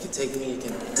 and it can take me,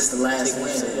 just the last win,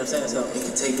 you know what I'm saying? So it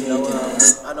can take me,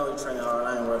 I know we train hard,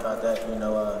 I ain't worried about that,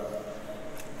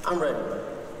 I'm ready, bro.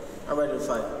 I'm ready to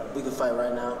fight. We can fight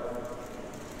right now.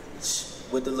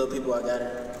 With the little people I got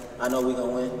here, I know we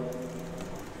gonna win.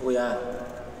 We are.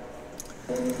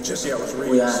 Jesse, I was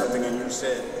reading something and you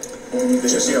said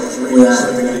Jesse, I was reading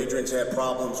something that Adrien's had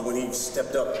problems when he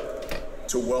stepped up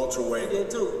to welterweight. He did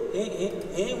too.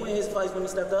 He ain't win his fights when he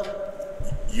stepped up.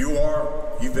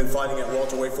 You've been fighting at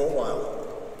welterweight for a while.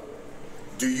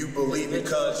 Do you believe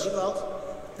because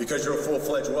you're a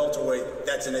full-fledged welterweight,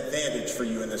 that's an advantage for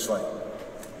you in this fight?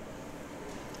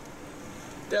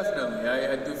 Definitely.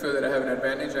 I do feel that I have an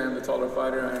advantage. I am the taller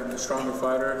fighter. I am the stronger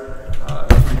fighter.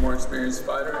 The more experienced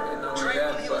fighter. And not only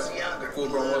that, but the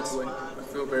full-grown welterweight.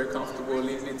 I feel very comfortable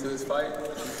leading into this fight.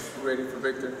 I'm ready for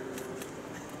victory.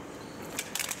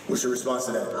 What's your response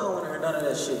to that? I don't want to hear none of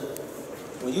that shit.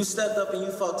 When you stepped up and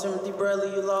you fought Timothy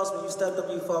Bradley, you lost. When you stepped up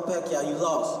and you fought Pacquiao, you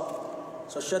lost.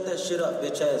 So shut that shit up,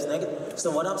 bitch ass nigga.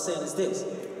 So what I'm saying is this.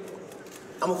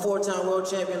 I'm a 4-time world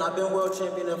champion. I've been world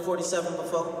champion in 47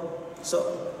 before.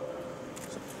 So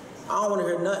I don't want to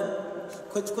hear nothing.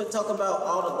 Quit talking about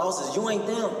all the losses. You ain't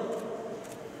them.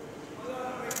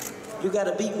 You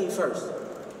gotta beat me first.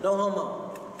 No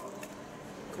homo.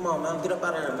 Come on, man. Get up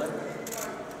out of here, man.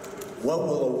 What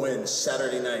will a win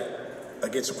Saturday night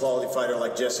against a quality fighter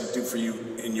like Jesse do for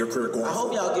you in your career going forward? I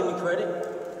hope y'all give me credit.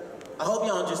 I hope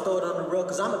y'all don't just throw it on the rug,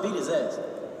 because I'm going to beat his ass.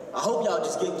 I hope y'all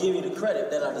just give me the credit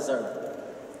that I deserve.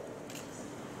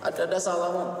 That's all I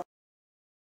want.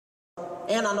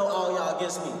 And I know all y'all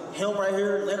against me. Him right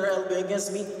here, Leonard will be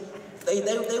against me. They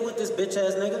with this bitch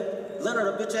ass nigga.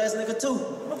 Leonard a bitch ass nigga too.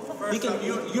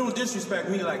 You don't disrespect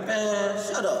me like that. Man,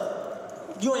 shut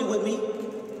up. You ain't with me.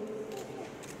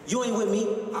 You ain't with me.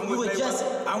 You with Jesse.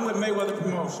 I'm with Mayweather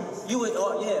Promotions. You with,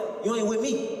 yeah, you ain't with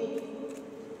me.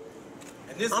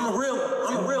 I'm a real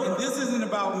one. And this isn't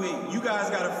about me. You guys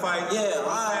got to fight. Yeah,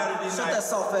 Saturday night. Shut that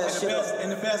soft ass shit up.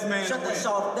 And the best man.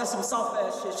 That's some soft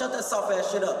ass shit. Shut that soft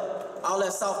ass shit up. All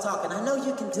that soft talking. I know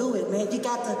you can do it, man. You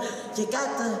got the.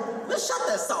 Man, shut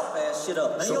that soft ass shit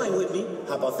up, man. So, you ain't with me.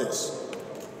 How about this?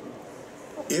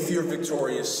 If you're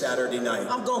victorious Saturday night,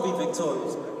 I'm gonna be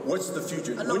victorious. What's the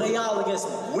future? I know they all against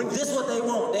me. This is what they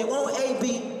want. They want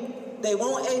AB. They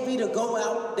want AB to go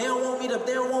out. They don't want me to.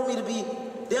 They don't want me to be.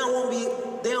 They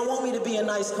don't want me to be in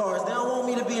nice cars. They don't want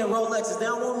me to be in Rolexes. They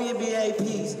don't want me to be in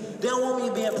APs. They don't want me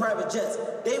to be in private jets.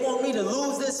 They want me to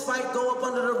lose this fight, go up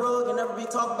under the rug, and never be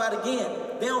talked about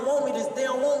again. They don't want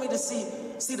me to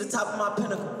see the top of my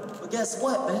pinnacle. But guess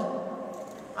what, man?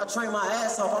 I train my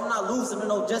ass off. I'm not losing to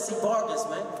no Jesse Vargas,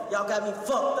 man. Y'all got me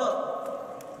fucked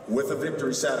up. With a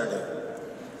victory Saturday,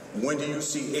 when do you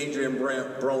see Adrien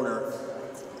Broner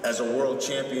as a world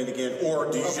champion again,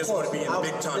 or do you just want to be in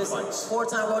big-time fights?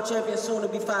 4-time world champion, soon to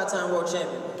be 5-time world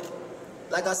champion.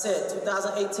 Like I said,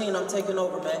 2018, I'm taking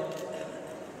over, man.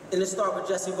 And it start with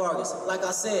Jesse Vargas. Like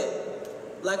I said,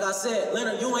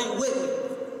 Leonard, you ain't with me.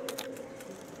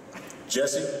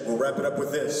 Jesse, we'll wrap it up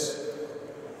with this.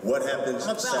 What happens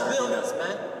Saturday billions,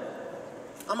 man.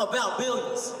 I'm about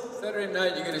billions. Saturday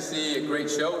night, you're going to see a great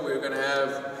show. We're going to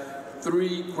have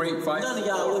 3 great fights. None of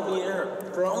y'all will be in here.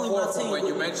 Only my team. What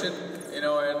you mentioned, you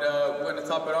know, and we're going to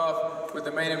top it off with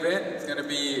the main event. It's going to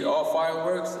be all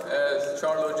fireworks, as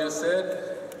Charlo just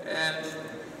said. And,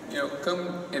 you know,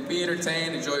 come and be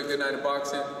entertained, enjoy a good night of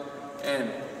boxing, and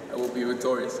I will be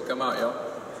victorious. Come out, y'all.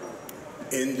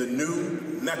 In the new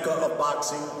Mecca of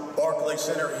boxing, Barclays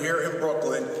Center here in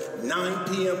Brooklyn, 9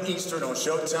 p.m. Eastern on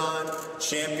Showtime,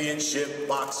 Championship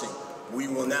Boxing. We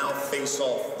will now face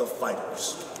off the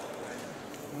fighters.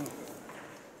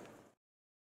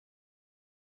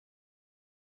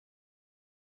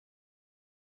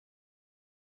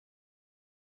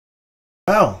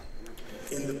 Wow.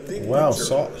 Wow,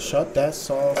 shut that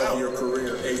soft. Of your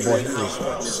career, Boy, he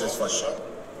was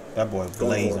that boy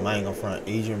blazed him. I ain't gonna front.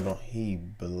 Adrien, bro, he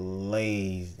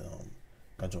blazed him.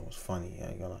 That joke was funny. I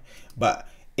ain't gonna lie. But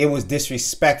it was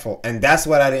disrespectful, and that's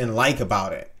what I didn't like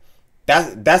about it.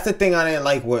 That's the thing I didn't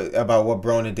like about what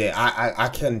Broner did. I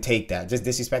couldn't take that. Just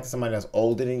disrespecting somebody that's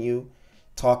older than you,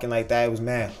 talking like that. It was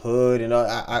mad hood, and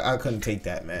I couldn't take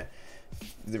that, man.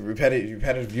 The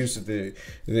repetitive use of the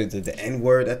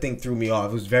N-word, that thing threw me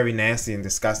off. It was very nasty and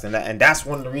disgusting. And that's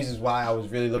one of the reasons why I was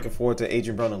really looking forward to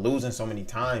Adrien Broner losing so many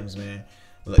times, man.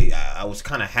 Like, I was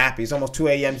kind of happy. It's almost 2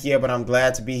 a.m. here, but I'm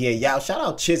glad to be here. Yo, shout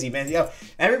out Chizzy, man. Yo,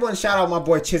 everyone shout out my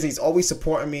boy Chizzy. He's always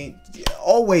supporting me.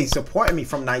 Always supporting me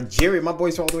from Nigeria. My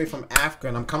boy's all the way from Africa,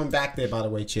 and I'm coming back there, by the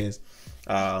way, Chiz.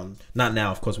 Not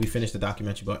now, of course. We finished the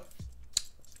documentary, but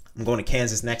I'm going to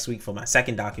Kansas next week for my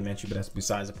second documentary, but that's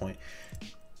besides the point.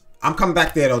 I'm coming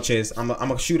back there, though, Chiz. I'm going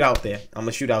to shoot out there. I'm going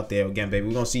to shoot out there again, baby.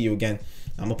 We're going to see you again.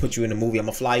 I'm going to put you in the movie. I'm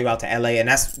going to fly you out to LA. And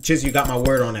that's, Chiz, you got my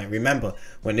word on that. Remember,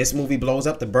 when this movie blows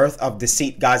up, The Birth of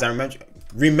Deceit, guys, I remember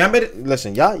it.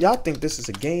 Listen, y'all think this is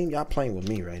a game? Y'all playing with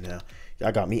me right now.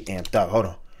 Y'all got me amped up. Hold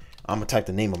on. I'm gonna type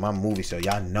the name of my movie so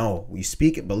y'all know. You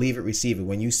speak it, believe it, receive it.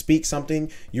 When you speak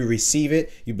something, you receive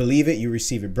it. You believe it, you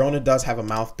receive it. Broner does have a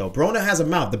mouth, though. Broner has a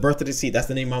mouth. The Birth of the Seed. That's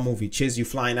the name of my movie. Chiz, you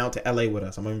flying out to LA with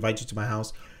us. I'm gonna invite you to my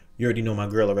house. You already know my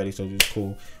girl already, so it's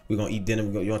cool. We're gonna eat dinner.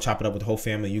 You're gonna chop it up with the whole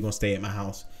family. You're gonna stay at my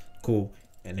house. Cool.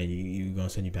 And then you gonna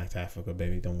send you back to Africa,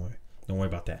 baby. Don't worry. Don't worry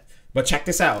about that. But check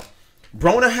this out.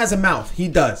 Broner has a mouth. He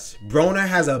does. Broner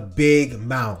has a big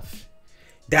mouth.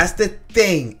 That's the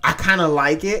thing. I kind of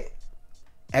like it,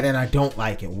 and then I don't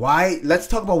like it. Why? Let's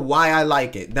talk about why I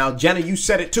like it. Now, Jenna, you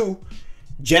said it too.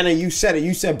 Jenna, you said it.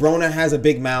 You said Broner has a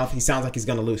big mouth. He sounds like he's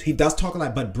going to lose. He does talk a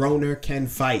lot, but Broner can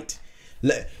fight.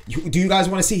 Do you guys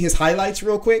want to see his highlights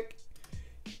real quick?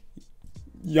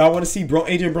 Y'all want to see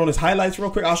Adrien Broner's highlights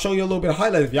real quick? I'll show you a little bit of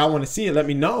highlights. If y'all want to see it, let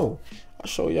me know. I'll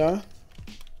show y'all.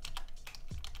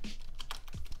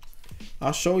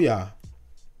 I'll show y'all.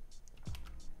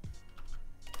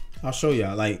 I'll show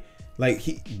y'all. Like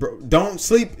don't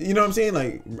sleep. You know what I'm saying?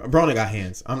 Like, Broner got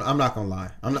hands. I'm not gonna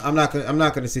lie. I'm not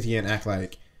gonna sit here and act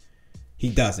like he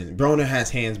doesn't. Broner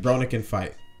has hands. Broner can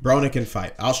fight. Broner can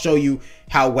fight. I'll show you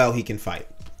how well he can fight.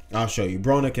 I'll show you.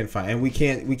 Broner can fight, and we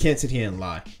can't sit here and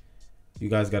lie. You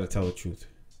guys gotta tell the truth.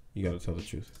 You gotta tell the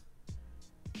truth.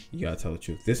 You gotta tell the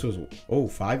truth. This was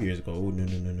 5 years ago. Oh no.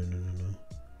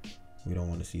 We don't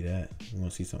want to see that. We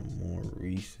want to see something more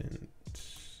recent.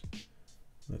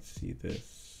 Let's see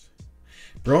this.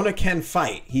 Broner can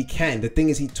fight. He can. The thing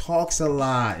is, he talks a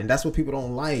lot, and that's what people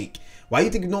don't like. Why do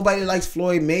you think nobody likes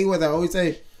Floyd Mayweather? I always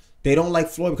say they don't like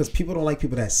Floyd because people don't like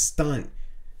people that stunt.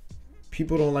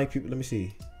 People don't like people. Let me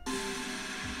see.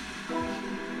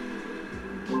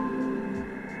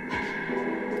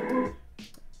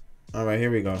 All right, here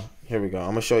we go. Here we go. I'm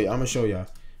gonna show you. I'm gonna show y'all.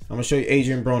 I'm going to show you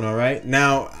Adrien Broner, all right?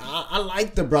 Now, I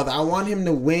like the brother. I want him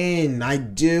to win. I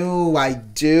do.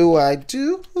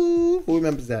 Who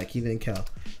remembers that? Keelan and Kel. I'm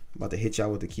about to hit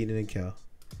y'all with the Keelan and Kel.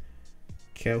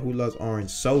 Kel, who loves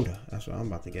orange soda? That's what I'm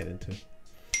about to get into.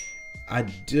 I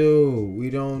do. We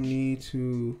don't need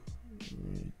to.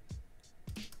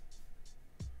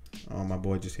 Oh, my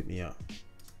boy just hit me up.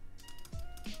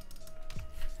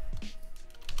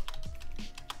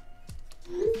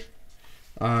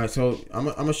 Alright, so I'm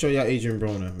gonna show y'all Adrien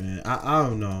Broner, man. I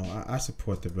don't know. I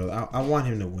support the brother. I want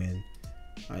him to win.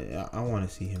 I want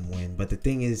to see him win. But the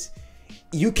thing is,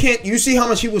 you see how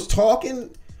much he was talking?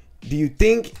 Do you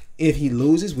think if he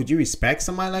loses, would you respect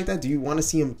somebody like that? Do you want to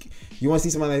see him? You want to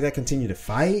see somebody like that continue to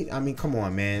fight? I mean, come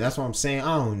on, man. That's what I'm saying.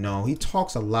 I don't know. He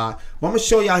talks a lot. But I'm gonna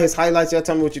show y'all his highlights. Y'all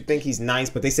tell me what you think. He's nice,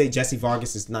 but they say Jesse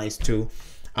Vargas is nice too.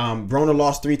 Broner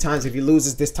lost 3 times. If he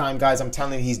loses this time, guys, I'm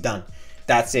telling you, he's done.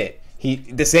 That's it.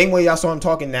 The same way y'all saw him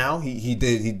talking now, he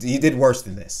did worse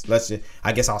than this.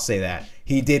 I guess I'll say that.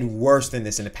 He did worse than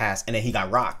this in the past, and then he got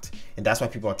rocked. And that's why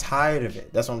people are tired of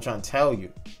it. That's what I'm trying to tell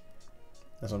you.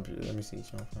 That's what let me see.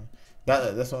 That's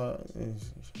what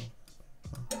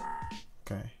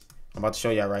okay. I'm about to show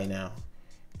y'all right now.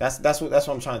 That's what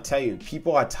I'm trying to tell you.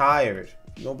 People are tired.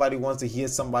 Nobody wants to hear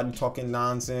somebody talking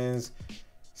nonsense,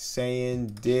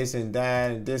 saying this and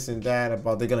that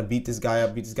about they're gonna beat this guy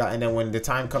up, and then when the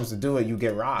time comes to do it, you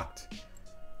get rocked.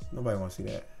 Nobody wants to see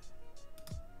that.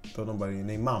 Though nobody and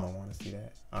their mama want to see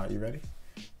that. All right, you ready?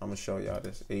 I'm gonna show y'all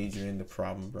this Adrien the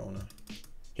Problem Broner.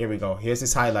 Here we go. Here's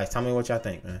his highlights. Tell me what y'all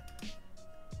think, man.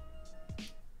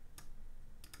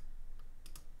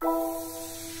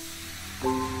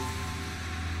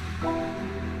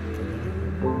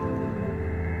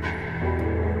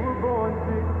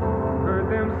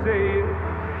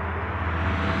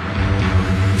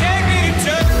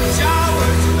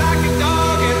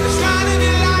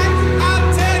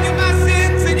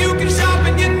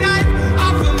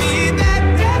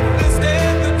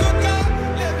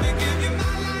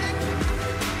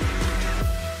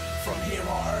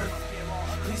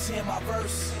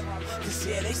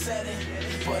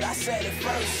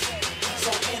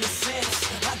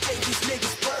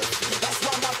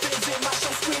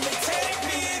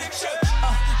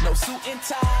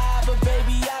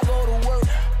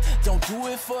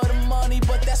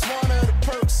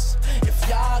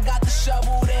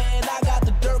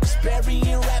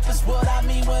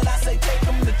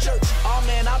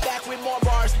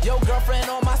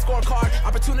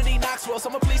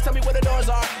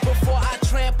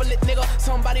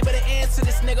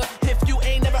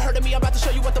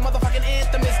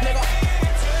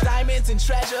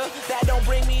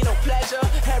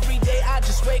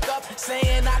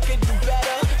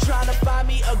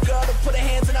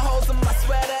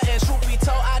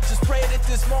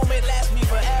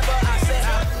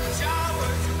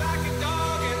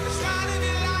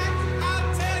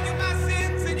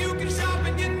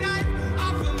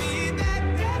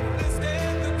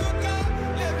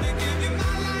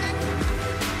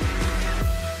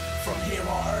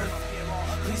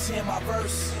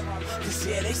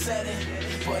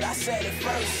 but I said it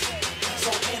first.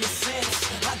 So in a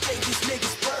sense, I gave these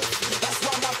niggas birth. That's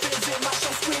why my fans in my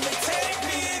show screaming, take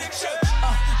me to church.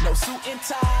 No suit and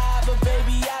tie, but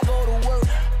baby, I go to work.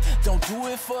 Don't do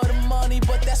it for the money,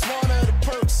 but that's one of the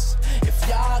perks. If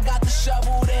y'all got the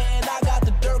shovel, then I got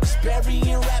the dirt. Cause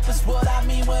burying rappers what I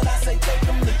mean when I say take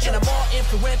them to church. And I'm more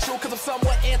influential cause I'm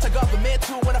somewhat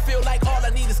anti-governmental. When I feel like all I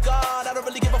need is God, I don't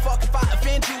really give a fuck if I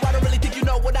offend you. I don't really think you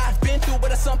know what I've been through,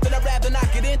 but it's something I'd rather not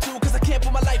get into. Cause I can't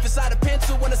put my life inside a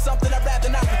pencil when it's something I'd rather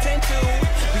not pretend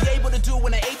to be able to do.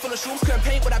 When I ate full of shrooms, couldn't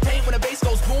paint what I paint. When the bass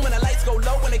goes boom and the lights go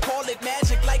low, when they call it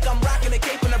magic, like I'm rocking a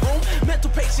cape in the room. Mental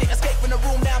patient, escape from the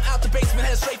room. Now I'm out the basement,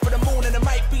 head straight for the moon. And it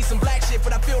might be some black shit,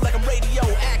 but I feel like I'm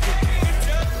radioactive.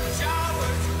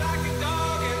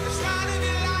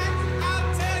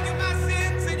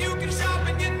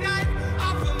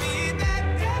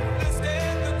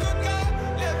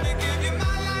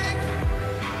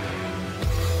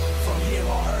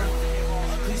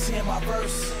 My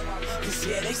verse, cause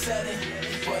yeah, they said it,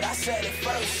 but I said it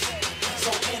first. So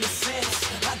in a sense,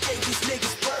 I gave these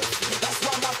niggas birth. That's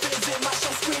why my fans in my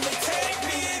show screaming, take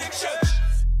me to church.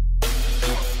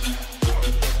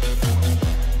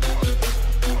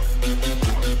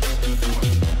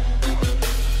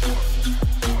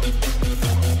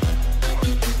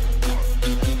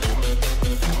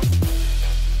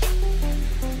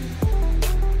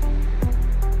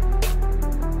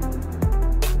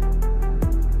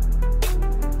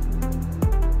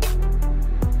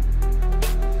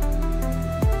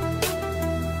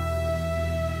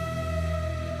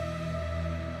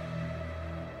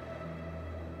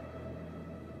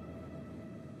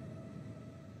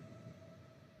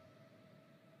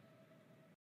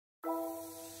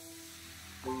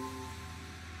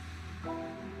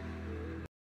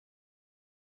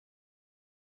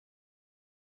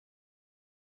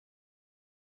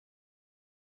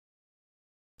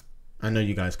 I know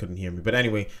you guys couldn't hear me, but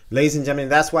anyway, ladies and gentlemen,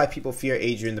 that's why people fear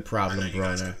Adrien the Problem,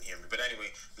 Broner. But anyway,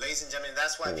 ladies and gentlemen,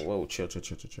 that's why. Whoa, chill.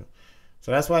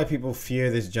 So that's why people fear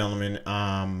this gentleman.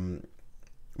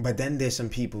 But then there's some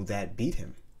people that beat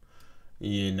him.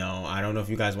 You know, I don't know if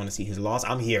you guys want to see his loss.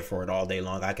 I'm here for it all day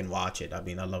long. I can watch it. I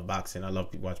mean, I love boxing. I love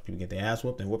to watch people get their ass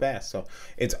whooped and whoop ass. So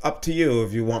it's up to you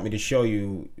if you want me to show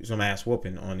you some ass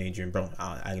whooping on Adrien Broner.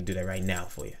 I can do that right now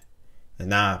for you. It's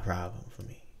not a problem for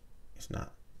me. It's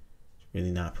not.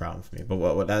 Really not a problem for me.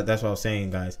 But that's what I was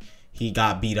saying, guys. He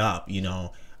got beat up, you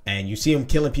know, and you see him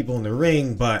killing people in the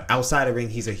ring, but outside the ring,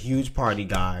 he's a huge party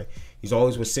guy. He's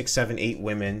always with 6, 7, 8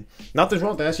 women. Nothing's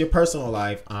wrong with that. That's your personal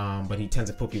life. But he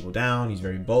tends to put people down. He's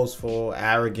very boastful,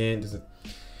 arrogant,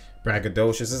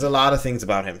 braggadocious. There's a lot of things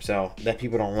about him so that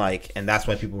people don't like, and that's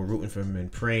why people were rooting for him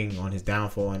and praying on his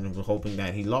downfall and were hoping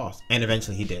that he lost. And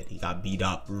eventually he did. He got beat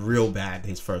up real bad,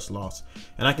 his first loss.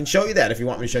 And I can show you that. If you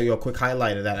want me to show you a quick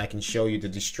highlight of that, I can show you the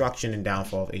destruction and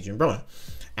downfall of Adrien Broner.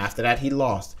 After that, he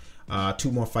lost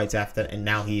 2 more fights after that, and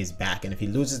now he is back. And if he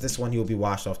loses this one, he will be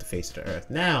washed off the face of the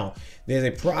earth. Now, there's a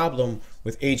problem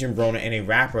with Adrien Broner and a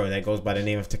rapper that goes by the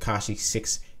name of Tekashi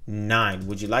 6ix9ine.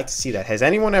 Would you like to see that? Has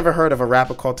anyone ever heard of a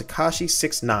rapper called Tekashi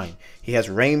 6ix9ine? He has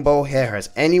rainbow hair. Has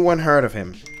anyone heard of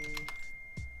him?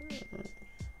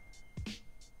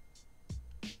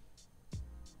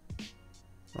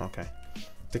 Okay.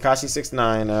 Tekashi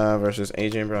 6ix9ine versus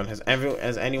Adrien Broner.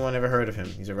 Has anyone ever heard of him?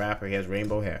 He's a rapper. He has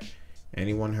rainbow hair.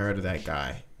 Anyone heard of that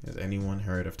guy? Has anyone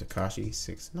heard of Tekashi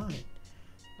 6ix9ine?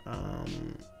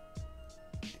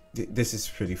 This is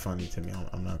pretty funny to me.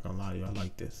 I'm not gonna lie to you. I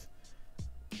like this.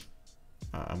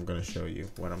 I'm gonna show you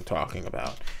what I'm talking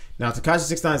about. Now, Tekashi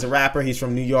 6ix9ine is a rapper. He's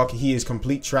from New York. He is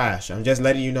complete trash. I'm just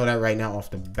letting you know that right now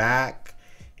off the back.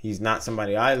 He's not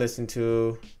somebody I listen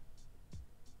to.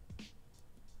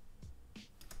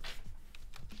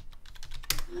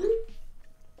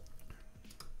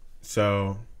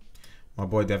 So, my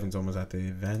boy Devin's almost at the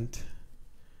event.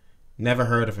 Never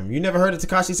heard of him. You never heard of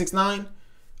Tekashi 6ix9ine?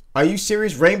 Are you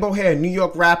serious? Rainbow hair, New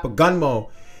York rapper, Gunmo.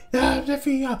 Yeah,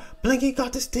 Stiffy, Blinky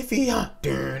got the Stiffy.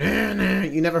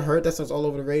 You never heard that? Song's all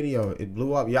over the radio. It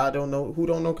blew up. Y'all don't know. Who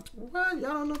don't know? What?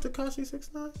 Y'all don't know Tekashi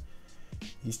 6ix9ine?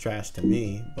 He's trash to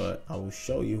me, but I will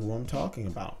show you who I'm talking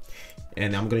about.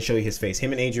 And I'm going to show you his face.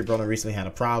 Him and Adrien Broner recently had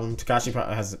a problem. Tekashi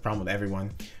has a problem with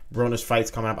everyone. Broner's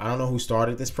fights coming up. I don't know who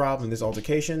started this problem, this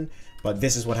altercation, but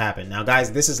this is what happened. Now,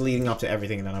 guys, this is leading up to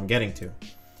everything that I'm getting to.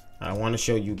 I want to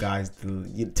show you guys,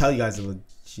 tell you guys the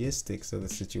logistics of the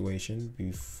situation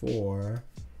before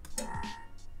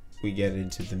we get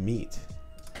into the meat.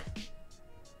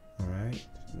 All right,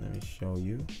 let me show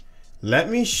you. Let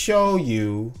me show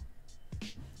you.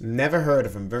 Never heard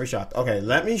of him. Very shocked. Okay,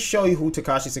 let me show you who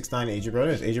Tekashi 6ix9ine and Adrien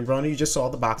Broner is. Adrien Broner, you just saw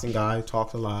the boxing guy,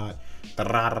 talked a lot.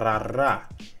 Ra ra ra.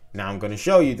 Now I'm gonna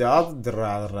show you the other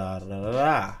ra ra ra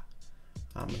ra.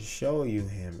 I'm gonna show you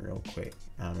him real quick.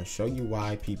 I'm gonna show you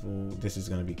why people. This is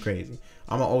gonna be crazy.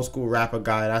 I'm an old school rapper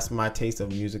guy. That's my taste of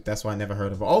music. That's why I never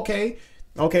heard of it.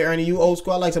 Okay, Ernie, you old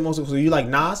school. I like some old school. So you like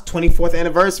Nas? 24th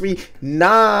anniversary.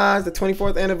 Nas, the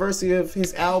 24th anniversary of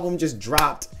his album just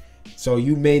dropped. So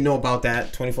you may know about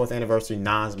that 24th anniversary.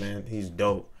 Nas, man, he's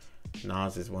dope.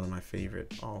 Nas is one of my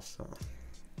favorite also.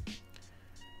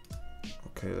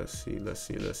 Okay, let's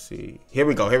see. Here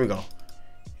we go.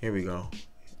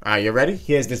 All right, you ready?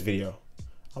 Here's this video.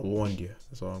 I warned you.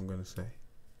 That's all I'm gonna say.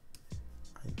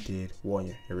 I did warn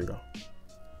you. Here we go.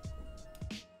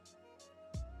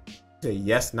 Say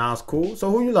yes, Nas cool. So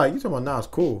who you like? You talking about Nas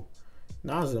cool?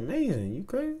 Nas is amazing. You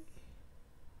crazy?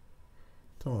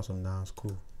 Talking about some Nas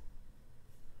cool.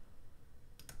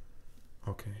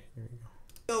 Okay, here we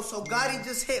go. Yo, so Gotti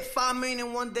just hit 5 million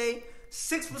in one day,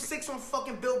 6 for 6 on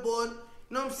fucking Billboard.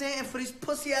 You know what I'm saying? And for these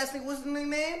pussy ass niggas, what's his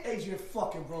name? Adrien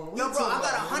fucking Broner. Yo, bro, I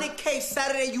got 100K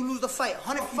Saturday. You lose the fight.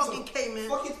 100 fucking K, man.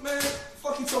 Fuck you, man.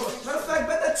 Fuck you talking about. Matter of fact,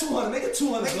 bet that 200. Make it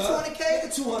 200, Make it blood. 200K? Make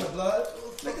it 200, blood.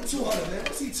 Make it 200, man.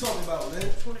 What's he talking about, man?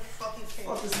 20 fucking K.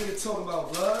 Fuck this nigga talking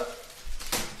about, blood.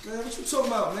 Man, what you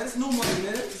talking about, man? It's new money,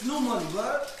 man. It's new money,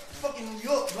 blood. Fucking New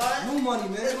York, blood. New money,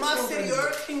 man. It's my city,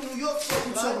 King New York. What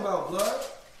you talking about, blood?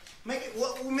 Make it.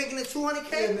 What? We making it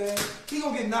 200K? Yeah, man. He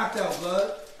gonna get knocked out,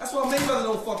 blood. That's why Mayweather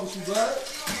don't fuck with you, blood.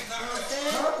 You know what I'm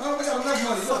saying? Huh? We got enough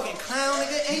money. Look. Fucking clown,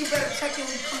 nigga. And you better check in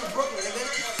when you come to Brooklyn, nigga.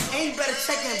 And you better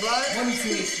check in, blood. Money to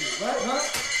this shit, right? Huh?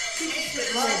 Keep this shit,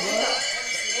 blood.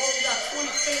 We got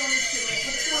 20K on this shit, man.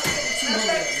 Put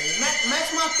 200K. Match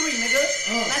my 3, nigga.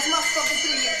 Match my fucking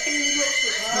 3, nigga. King New York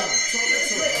shit, blood. Keep the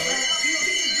drip, man. Keep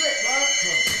the drip, blood.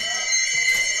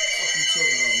 What you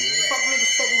talking about, man? Fuck niggas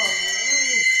talking about, man.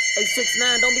 Hey,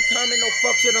 6ix9ine, don't be commenting no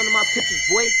fuck shit under my pictures,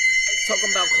 boy.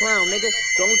 Talking about clown, nigga.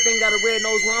 The only thing got a red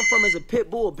nose where I'm from is a pit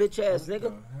bull, bitch ass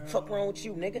nigga. Fuck wrong with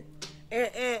you, nigga.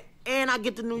 And I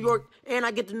get to New York,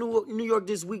 New York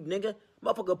this week, nigga.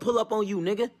 Motherfucker pull up on you,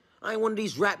 nigga. I ain't one of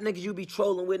these rap niggas you be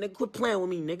trolling with, nigga. Quit playing with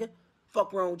me, nigga.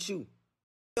 Fuck wrong with you.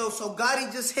 Yo, so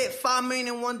Gotti just hit 5 million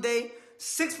in one day,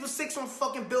 6 for 6 on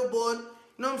fucking Billboard.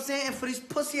 You know what I'm saying? And for these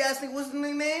pussy ass niggas, what's his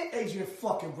name? Adrien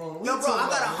fucking Broner. Yo, bro, I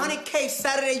got 100K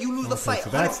Saturday. You lose the fight.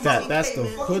 So that's that. That's the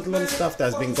hoodlum stuff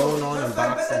that's been going on in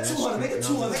boxing. Make it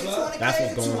 200, blood. That's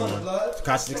what's going on.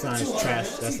 Tekashi 6ix9ine is trash.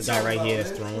 That's the guy right here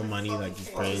that's throwing money like he's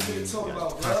crazy.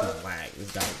 Tekashi's whack.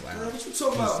 This guy's whack. What you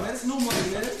talking about, man? It's new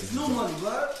money, man. It's new money,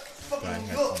 blood. Fucking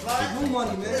New York, blood. New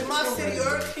money, man. It's my city,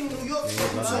 King New York. What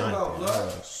you talking about,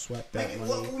 blood? Sweat that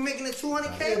money. We making it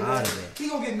 200K? He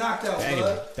gonna get knocked out, Anyway,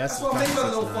 blood. that's why Tekashi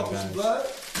Mayweather don't 6ix9ine, fuck with guys. you, blood.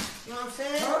 You know what I'm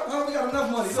saying? Huh? We got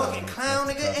enough money. Fucking clown,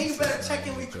 nigga. And you better check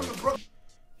in when you come to Brooklyn.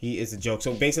 He is a joke.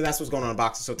 So basically, that's what's going on in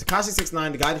boxing. So Tekashi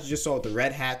 6ix9ine, the guy that you just saw with the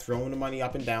red hat throwing the money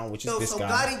up and down, which is this guy.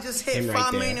 So Gotti just hit him 5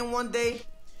 right million there. in one day.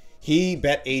 He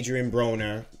bet Adrien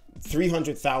Broner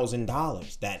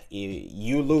 $300,000 that if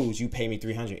you lose, you pay me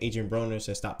 $300. Adrien Broner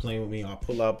said, "Stop playing with me. I'll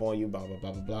pull up on you. Blah blah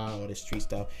blah blah blah. All this street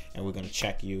stuff, and we're gonna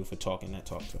check you for talking that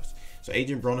talk to us." So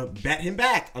Adrien Broner bet him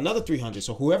back another $300.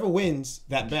 So whoever wins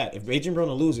that bet, if Adrien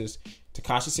Broner loses,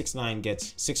 Tekashi 6ix9ine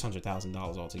gets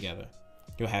 $600,000 altogether.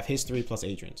 You'll have his 3 plus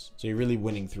Adrian's. So you're really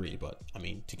winning 3, but I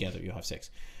mean together you'll have 6.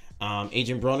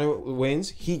 Adrien Broner wins,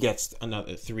 he gets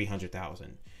another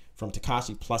 $300,000 from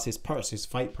Tekashi plus his purse, his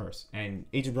fight purse. And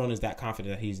Adrien Broner is that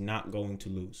confident that he's not going to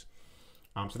lose.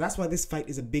 So that's why this fight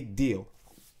is a big deal.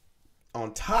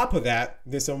 On top of that,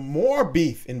 there's some more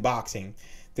beef in boxing.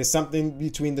 There's something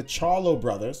between the Charlo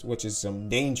brothers, which is some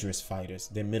dangerous fighters.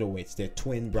 They're middleweights. They're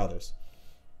twin brothers.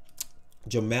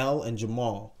 Jamel and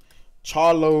Jamal. The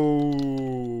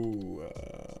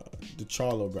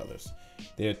Charlo brothers.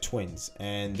 They're twins,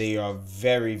 and they are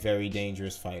very, very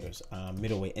dangerous fighters,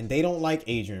 middleweight. And they don't like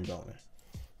Adrien Broner.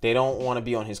 They don't want to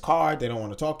be on his card. They don't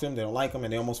want to talk to him. They don't like him,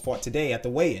 and they almost fought today at the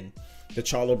weigh-in. The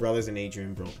Charlo brothers and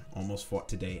Adrien Broner almost fought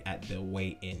today at the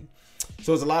weigh-in.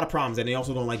 So there's a lot of problems, and they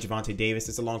also don't like Gervonta Davis.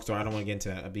 It's a long story. I don't want to get into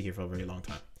that. I'll be here for a very long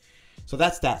time. So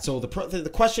that's that. So the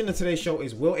question of today's show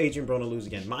is, will Adrien Broner lose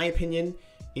again? My opinion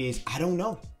is, I don't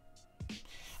know.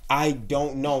 I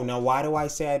don't know. Now, why do I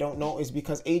say I don't know? Is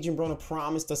because Adrien Broner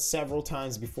promised us several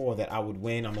times before that I would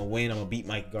win. I'm going to win. I'm going to beat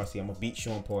Mike Garcia. I'm going to beat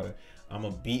Sean Porter. I'm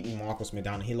going to beat Marcos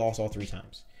Maidana. He lost all 3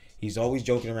 times. He's always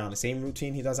joking around. The same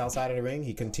routine he does outside of the ring,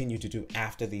 he continued to do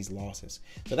after these losses.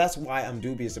 So that's why I'm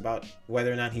dubious about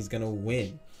whether or not he's going to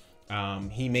win.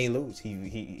 He may lose.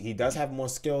 He does have more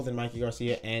skill than Mikey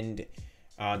Garcia and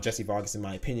Jesse Vargas, in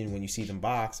my opinion, when you see them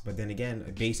box. But then again,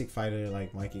 a basic fighter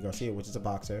like Mikey Garcia, which is a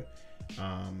boxer,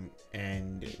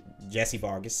 and Jesse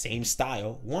Vargas, same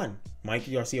style, won.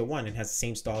 Mikey Garcia won and has the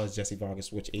same style as Jesse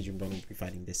Vargas, which Adrien Broner will be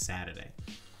fighting this Saturday.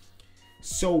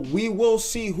 So we will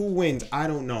see who wins. I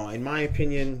don't know. In my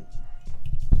opinion,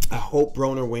 I hope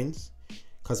Broner wins.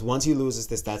 Because once he loses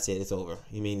this, that's it. It's over.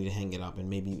 He may need to hang it up and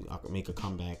maybe make a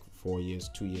comeback 4 years,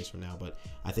 2 years from now. But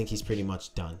I think he's pretty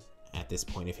much done at this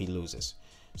point if he loses.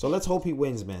 So let's hope he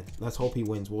wins, man. Let's hope he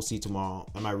wins. We'll see tomorrow.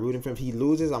 Am I rooting for him? If he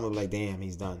loses, I'm going to be like, damn,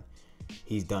 he's done.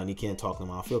 He's done. He can't talk no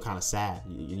more. I feel kind of sad.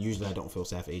 Usually I don't feel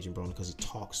sad for Adrien Broner because he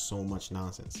talks so much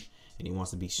nonsense. And he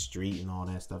wants to be street and all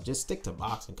that stuff. Just stick to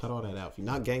boxing. Cut all that out. If you're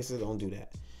not gangster, don't do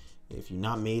that. If you're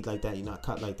not made like that, you're not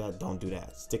cut like that, don't do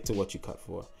that. Stick to what you cut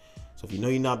for. So if you know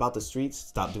you're not about the streets,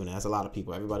 stop doing that. That's a lot of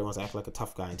people. Everybody wants to act like a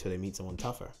tough guy until they meet someone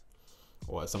tougher.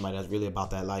 Or somebody that's really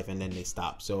about that life, and then they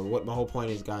stop. So what my whole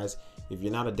point is, guys, if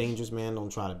you're not a dangerous man,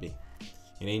 don't try to be.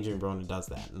 And Adrien Broner does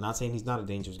that. I'm not saying he's not a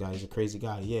dangerous guy. He's a crazy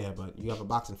guy. Yeah, but you have a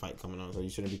boxing fight coming on, so you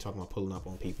shouldn't be talking about pulling up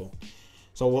on people.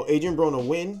 So will Adrien Broner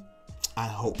win? I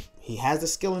hope. He has the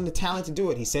skill and the talent to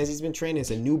do it. He says he's been training.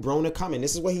 It's a new Broner coming.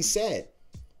 This is what he said.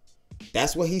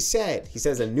 That's what he said. He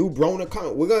says a new Broner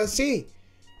coming. We're going to see.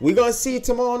 We're going to see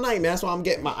tomorrow night, man. That's why I'm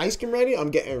getting my ice cream ready.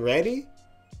 I'm getting ready.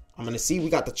 I'm going to see.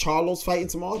 We got the Charlos fighting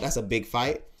tomorrow. That's a big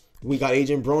fight. We got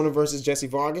Adrien Broner versus Jesse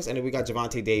Vargas. And then we got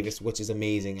Gervonta Davis, which is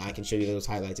amazing. I can show you those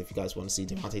highlights if you guys want to see.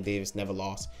 Gervonta Davis never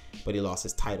lost, but he lost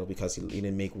his title because he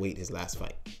didn't make weight his last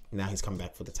fight. Now he's come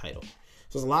back for the title.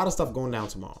 So there's a lot of stuff going down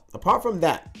tomorrow. Apart from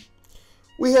that,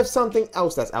 we have something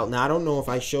else that's out. Now, I don't know if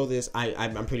I show this.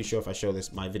 I'm pretty sure if I show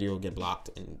this, my video will get blocked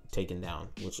and taken down,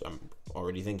 which I'm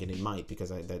already thinking it might because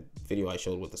that video I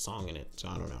showed with the song in it. So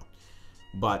I don't know.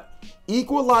 But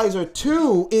Equalizer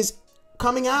 2 is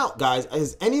coming out, guys.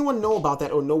 Does anyone know about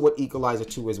that or know what Equalizer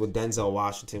 2 is with Denzel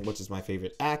Washington, which is my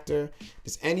favorite actor?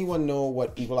 Does anyone know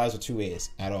what Equalizer 2 is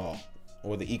at all?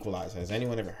 Or the Equalizer? Has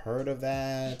anyone ever heard of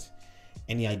that?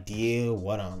 Any idea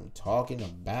what I'm talking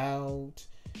about?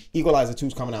 Equalizer 2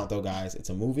 is coming out though, guys. It's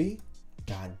a movie.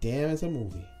 God damn, it's a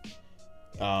movie.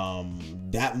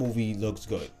 That movie looks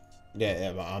good.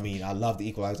 Yeah, I mean, I love the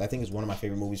Equalizer. I think it's one of my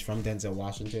favorite movies from Denzel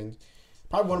Washington.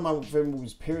 Probably one of my favorite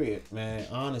movies, period, man,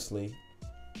 honestly.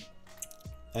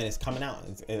 And it's coming out.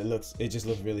 It just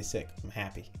looks really sick. I'm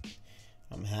happy.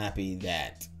 I'm happy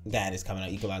that that is coming out,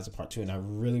 Equalizer Part 2. And I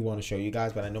really want to show you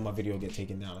guys, but I know my video will get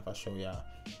taken down if I show y'all.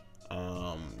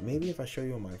 Maybe if I show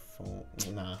you on my phone.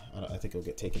 Nah, I think it'll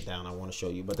get taken down. I want to show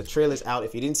you. But the trailer's out.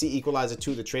 If you didn't see Equalizer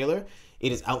 2, the trailer,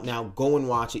 it is out now. Go and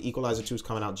watch it. Equalizer 2 is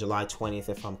coming out July 20th,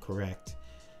 if I'm correct.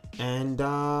 And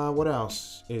what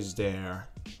else is there?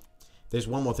 There's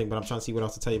one more thing, but I'm trying to see what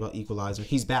else to tell you about Equalizer.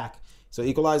 He's back. So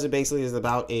Equalizer basically is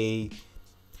about a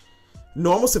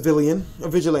normal civilian, a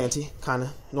vigilante, kind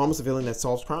of normal civilian that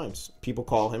solves crimes. People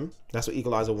call him. That's what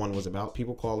Equalizer 1 was about.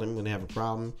 People call him when they have a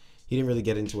problem. He didn't really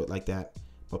get into it like that,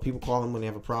 but people call him when they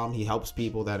have a problem. He helps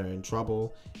people that are in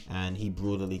trouble, and he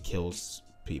brutally kills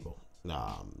people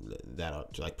that are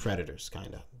like predators,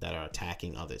 kind of, that are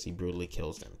attacking others. He brutally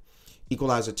kills them.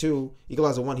 Equalizer 2,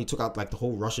 Equalizer 1, he took out like the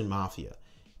whole Russian mafia.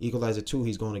 Equalizer 2,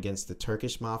 he's going against the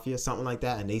Turkish mafia, something like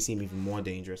that, and they seem even more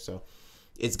dangerous. So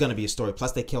it's going to be a story.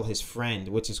 Plus, they kill his friend,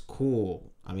 which is cool.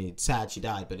 I mean, it's sad she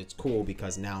died, but it's cool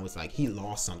because now it's like he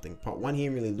lost something. Part 1, he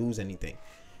didn't really lose anything.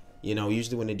 You know,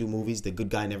 usually when they do movies, the good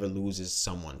guy never loses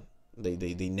someone.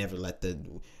 They never let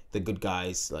the good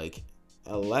guys, like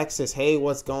Alexis. Hey,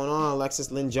 what's going on? Alexis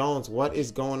Lynn Jones, what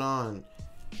is going on?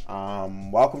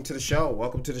 Welcome to the show.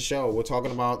 Welcome to the show. We're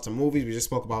talking about some movies. We just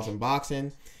spoke about some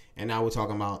boxing. And now we're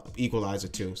talking about Equalizer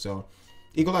 2. So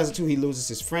Equalizer 2, he loses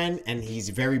his friend, and he's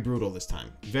very brutal this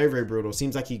time. Very, very brutal.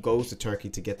 Seems like he goes to Turkey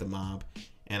to get the mob.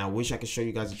 And I wish I could show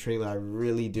you guys a trailer. I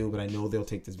really do, but I know they'll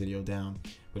take this video down.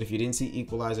 But if you didn't see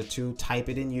Equalizer 2, type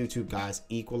it in YouTube, guys.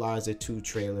 Equalizer 2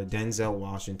 trailer. Denzel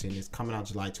Washington. It's coming out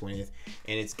July 20th.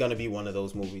 And it's going to be one of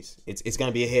those movies. It's going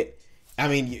to be a hit. I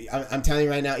mean, I'm telling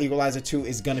you right now, Equalizer 2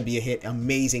 is going to be a hit.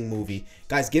 Amazing movie.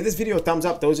 Guys, give this video a thumbs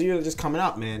up. Those of you that are just coming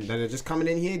up, man, that are just coming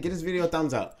in here, give this video a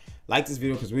thumbs up. Like this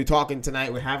video because we're talking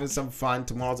tonight. We're having some fun.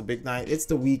 Tomorrow's a big night. It's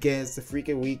the weekend. It's the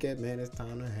freaking weekend, man. It's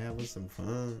time to have some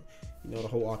fun. You know, the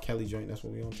whole R. Kelly joint. That's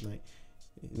what we're on tonight.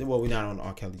 Well, we're not on the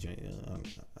R. Kelly joint.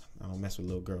 I don't mess with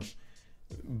little girls.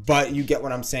 But you get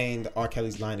what I'm saying. The R.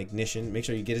 Kelly's line, Ignition. Make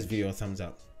sure you get this video a thumbs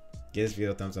up. Give this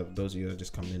video a thumbs up. Those of you that are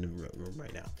just coming in the room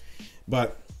right now.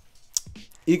 But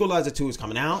Equalizer 2 is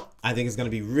coming out. I think it's going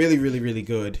to be really, really, really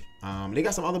good. They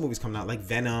got some other movies coming out, like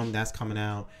Venom. That's coming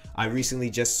out. I recently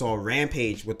just saw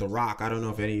Rampage with The Rock. I don't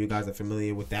know if any of you guys are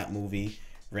familiar with that movie,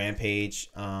 Rampage.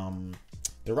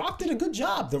 The Rock did a good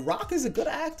job. The Rock is a good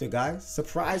actor, guys.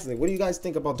 Surprisingly. What do you guys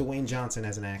think about Dwayne Johnson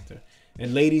as an actor?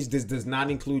 And ladies, this does not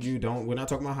include you. We're not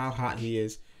talking about how hot he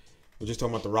is. We're just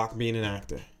talking about The Rock being an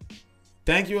actor.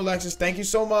 Thank you, Alexis. Thank you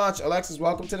so much. Alexis,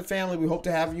 welcome to the family. We hope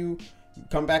to have you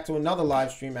come back to another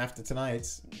live stream after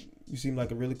tonight's. You seem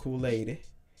like a really cool lady.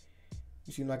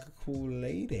 You seem like a cool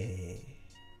lady.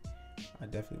 I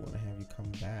definitely want to have you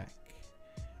come back.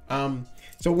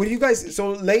 So what do you guys,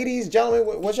 so ladies,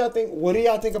 gentlemen, what y'all think? What do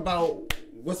y'all think about,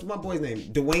 what's my boy's name?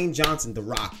 Dwayne Johnson, The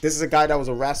Rock. This is a guy that was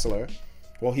a wrestler.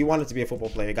 Well, he wanted to be a football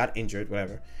player, got injured,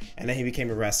 whatever. And then he became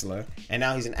a wrestler. And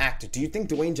now he's an actor. Do you think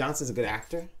Dwayne Johnson's a good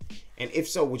actor? And if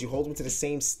so, would you hold him to the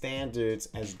same standards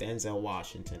as Denzel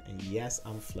Washington? And yes,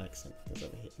 I'm flexing because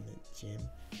I'm hitting the gym.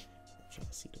 I'm trying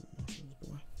to see the muscles,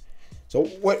 boy. So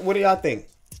what do y'all think?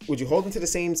 Would you hold him to the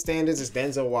same standards as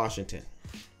Denzel Washington?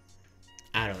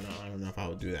 I don't know. I don't know if I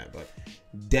would do that, but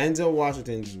Denzel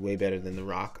Washington is way better than The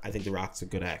Rock. I think The Rock's a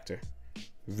good actor.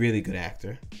 Really good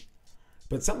actor.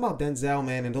 But something about Denzel,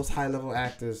 man, and those high-level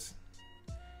actors,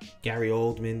 Gary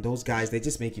Oldman, those guys, they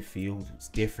just make you feel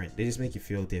different. They just make you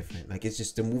feel different. Like, it's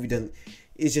just, the movie doesn't,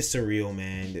 it's just surreal,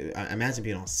 man. I imagine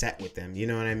being on set with them. You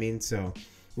know what I mean? So,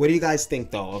 what do you guys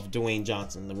think, though, of Dwayne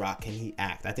Johnson, The Rock? Can he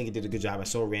act? I think he did a good job. I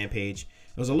saw Rampage.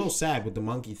 It was a little sad with the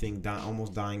monkey thing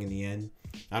almost dying in the end.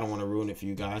 I don't want to ruin it for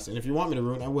you guys. And if you want me to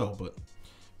ruin it, I will. But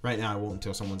right now, I won't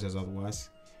until someone says otherwise.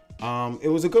 It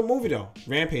was a good movie, though.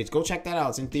 Rampage. Go check that out.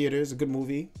 It's in theaters. A good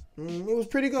movie. It was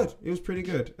pretty good. It was pretty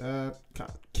good.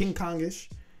 King Kongish.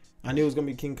 I knew it was going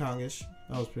to be King Kongish.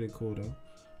 That was pretty cool, though.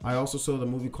 I also saw the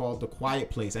movie called The Quiet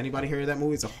Place. Anybody heard of that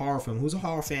movie? It's a horror film. Who's a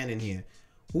horror fan in here?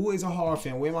 Who is a horror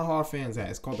fan? Where are my horror fans at?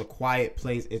 It's called The Quiet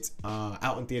Place. It's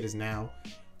out in theaters now.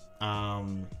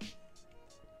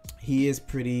 He is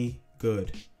pretty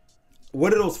good.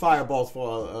 What are those fireballs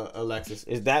for, Alexis?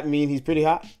 Does that mean he's pretty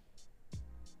hot?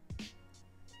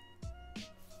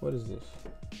 What is this?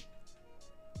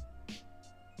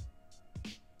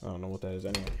 I don't know what that is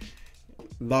anyway.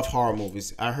 Love horror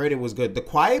movies. I heard it was good. The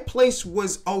Quiet Place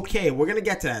was okay. We're going to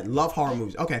get to that. Love horror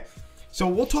movies. Okay. So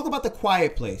we'll talk about The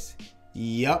Quiet Place.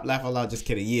 Yup. Laugh out loud. Just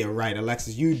kidding. Yeah, right.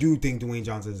 Alexis, you do think Dwayne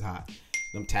Johnson is hot.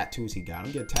 Them tattoos he got.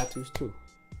 I'm getting tattoos too.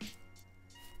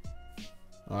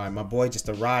 Alright, my boy just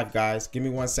arrived, guys. Give me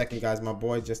 1 second, guys. My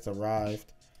boy just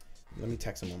arrived. Let me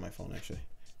text him on my phone, actually.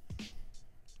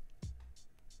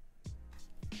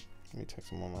 Let me text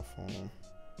him on my phone.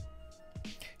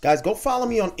 Guys, go follow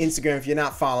me on Instagram if you're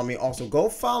not following me. Also, go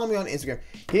follow me on Instagram.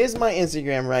 Here's my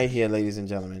Instagram right here, ladies and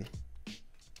gentlemen.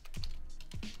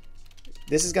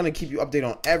 This is going to keep you updated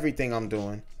on everything I'm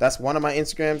doing. That's one of my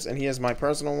Instagrams, and here's my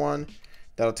personal one.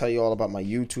 That'll tell you all about my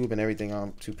YouTube and everything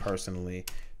I'm to personally.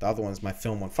 The other one's my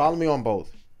film one. Follow me on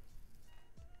both.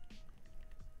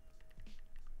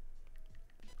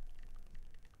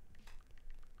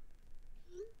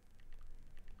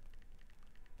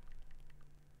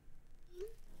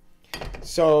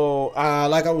 So,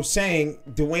 like I was saying,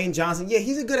 Dwayne Johnson, yeah,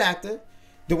 he's a good actor.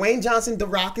 Dwayne Johnson, The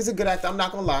Rock is a good actor. I'm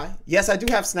not going to lie. Yes, I do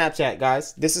have Snapchat,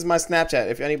 guys. This is my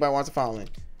Snapchat if anybody wants to follow me.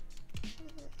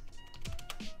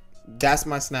 That's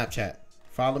my Snapchat.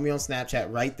 Follow me on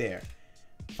Snapchat right there.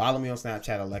 Follow me on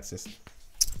Snapchat, Alexis.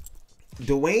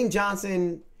 Dwayne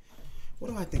Johnson, what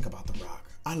do I think about The Rock?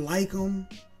 I like him.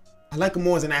 I like him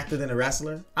more as an actor than a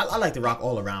wrestler. I like The Rock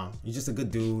all around. He's just a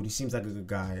good dude. He seems like a good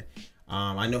guy.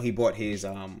 I know he bought his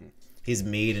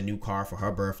maid a new car for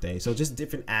her birthday. So just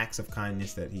different acts of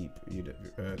kindness that he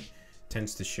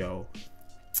tends to show.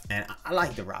 And I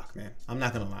like The Rock, man. I'm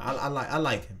not gonna lie. I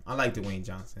like him. I like Dwayne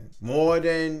Johnson more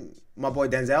than my boy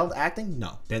Denzel acting.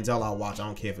 No, Denzel I'll watch. I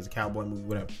don't care if it's a cowboy movie,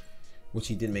 whatever. Which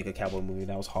he did make a cowboy movie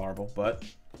that was horrible, but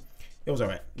it was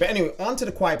alright. But anyway, on to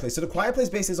The Quiet Place. So The Quiet Place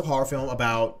basically is a horror film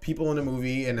about people in a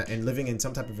movie and living in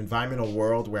some type of environment or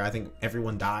world where I think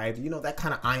everyone died. You know, that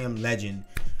kind of I Am Legend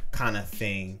kind of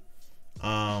thing.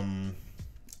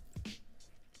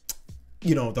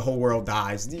 You know, the whole world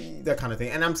dies, that kind of thing.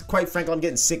 And I'm quite frankly, I'm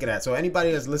getting sick of that. So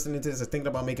anybody that's listening to this is thinking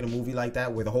about making a movie like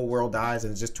that where the whole world dies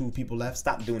and there's just 2 people left,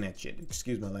 stop doing that shit.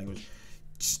 Excuse my language.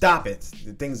 Stop it.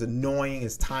 The thing's annoying.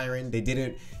 It's tiring. They did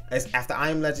it after I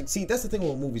Am Legend. See, that's the thing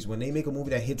with movies. When they make a movie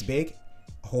that hits big,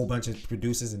 a whole bunch of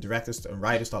producers and directors and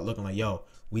writers start looking like, yo,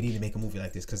 we need to make a movie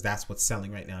like this because that's what's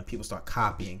selling right now. And people start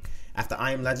copying. After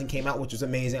I Am Legend came out, which was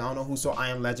amazing. I don't know who saw I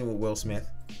Am Legend with Will Smith.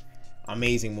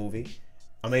 Amazing movie.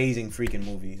 Amazing freaking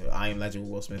movie, I Am Legend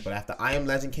with Will Smith. But after I Am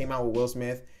Legend came out with Will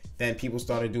Smith, then people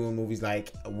started doing movies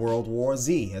like World War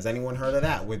Z. Has anyone heard of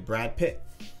that with Brad Pitt?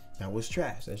 That was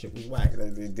trash. That shit was whack.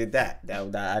 They did that. I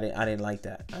didn't like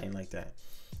that. I didn't like that.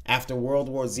 After World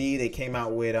War Z, they came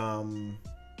out with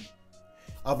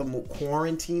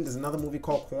Quarantine. There's another movie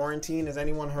called Quarantine. Has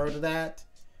anyone heard of that?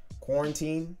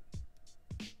 Quarantine.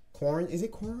 Is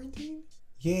it Quarantine?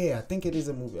 Yeah, I think it is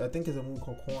a movie. I think it's a movie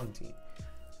called Quarantine,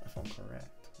 if I'm correct.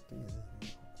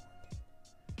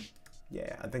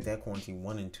 Yeah, I think that Quarantine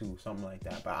 1 and 2, something like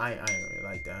that. But I ain't really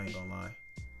like that. I ain't gonna lie.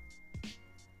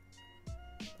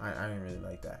 I didn't really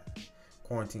like that.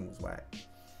 Quarantine was whack.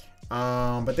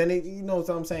 But then you know what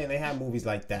I'm saying? They have movies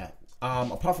like that.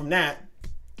 Apart from that,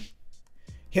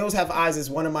 Hills Have Eyes is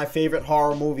one of my favorite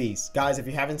horror movies. Guys, if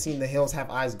you haven't seen The Hills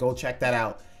Have Eyes, go check that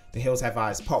out. The Hills Have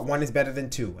Eyes. Part 1 is better than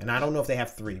 2. And I don't know if they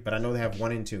have 3, but I know they have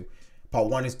 1 and 2. Part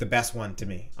 1 is the best one to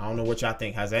me. I don't know what y'all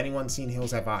think. Has anyone seen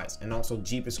Hills Have Eyes? And also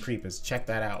Jeepers Creepers. Check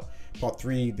that out. Part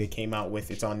 3 they came out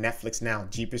with. It's on Netflix now.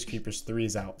 Jeepers Creepers 3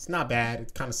 is out. It's not bad.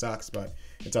 It kind of sucks, but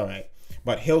it's alright.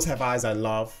 But Hills Have Eyes I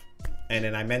love. And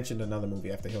then I mentioned another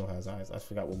movie after Hills Have Eyes. I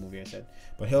forgot what movie I said.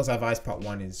 But Hills Have Eyes Part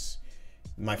 1 is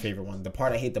my favorite one. The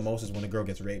part I hate the most is when a girl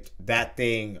gets raped. That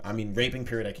thing, I mean, raping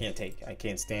period I can't take. I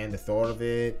can't stand the thought of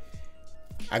it.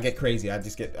 I get crazy. I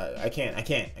just get, I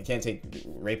can't take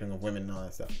raping of women and all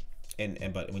that stuff.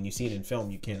 But when you see it in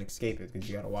film, you can't escape it because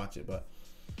you gotta watch it. But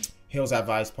Hills Have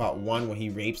Eyes Part 1, when he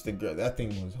rapes the girl, that thing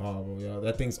was horrible, yo.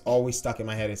 That thing's always stuck in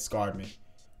my head. It scarred me.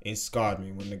 It scarred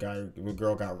me when the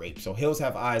girl got raped. So Hills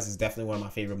Have Eyes is definitely one of my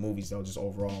favorite movies, though. Just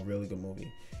overall, really good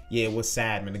movie. Yeah, it was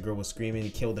sad, man. The girl was screaming. He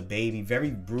killed the baby. Very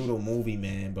brutal movie,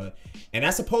 man. And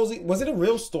that supposedly, was it a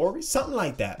real story? Something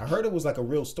like that. I heard it was like a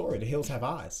real story. The Hills Have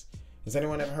Eyes. Has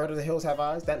anyone ever heard of The Hills Have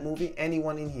Eyes? That movie?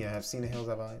 Anyone in here have seen The Hills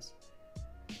Have Eyes?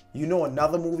 You know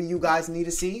another movie you guys need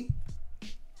to see?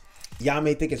 Y'all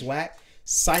may think it's whack.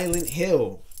 Silent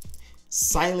Hill.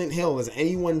 Silent Hill. Has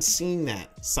anyone seen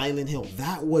that? Silent Hill.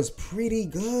 That was pretty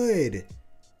good.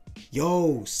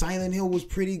 Yo, Silent Hill was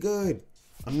pretty good.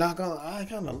 I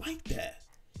kind of like that.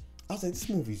 I was like, this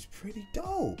movie's pretty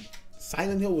dope.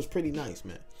 Silent Hill was pretty nice,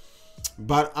 man.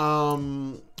 But,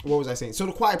 what was I saying? So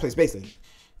The Quiet Place, basically.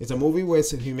 It's a movie where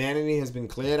humanity has been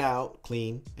cleared out,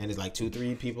 clean, and it's like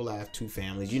 2-3 people that have 2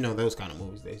 families. You know those kind of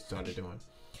movies they started doing.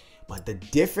 But the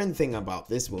different thing about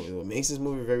this movie, what makes this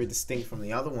movie very distinct from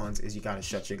the other ones, is you gotta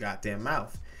shut your goddamn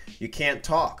mouth. You can't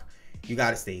talk. You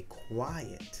gotta stay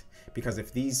quiet. Because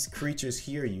if these creatures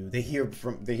hear you, they hear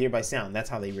by sound. That's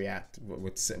how they react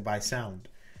by sound.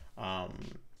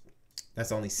 That's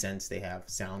the only sense they have: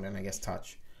 sound and I guess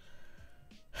touch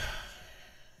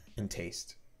and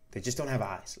taste. They just don't have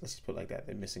eyes. Let's just put it like that.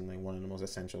 They're missing like one of the most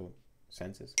essential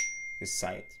senses. Is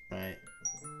sight, right?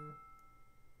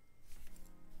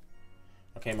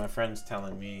 Okay, my friend's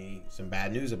telling me some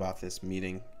bad news about this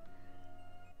meeting.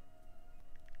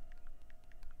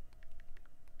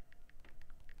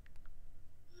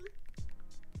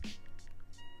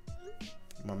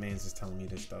 My man's just telling me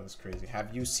this stuff is crazy.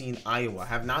 Have you seen Iowa?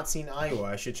 Have not seen Iowa.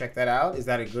 I should check that out. Is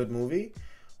that a good movie?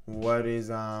 What's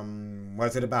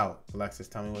it about? Alexis,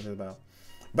 tell me what it's about.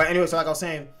 But anyway, so like I was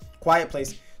saying, Quiet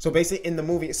Place. So basically in the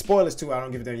movie, spoilers too, I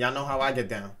don't give a damn. Y'all know how I get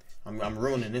down. I'm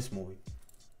ruining this movie.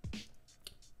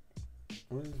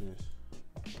 What is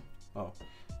this? Oh.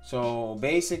 So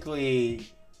basically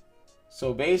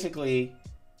you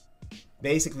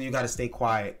gotta stay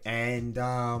quiet. And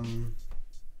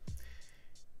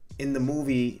in the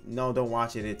movie, no, don't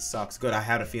watch it. It sucks. Good, I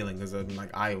had a feeling because I'm like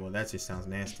Iowa. That just sounds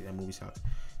nasty. That movie sucks.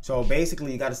 So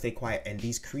basically, you got to stay quiet. And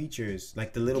these creatures,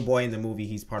 like the little boy in the movie,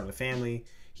 he's part of the family.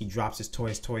 He drops his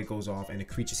toy goes off, and the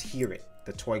creatures hear it,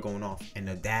 the toy going off. And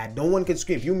the dad, no one can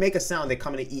scream. If you make a sound, they're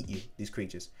coming to eat you, these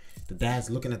creatures. The dad's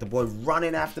looking at the boy,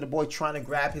 running after the boy, trying to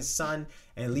grab his son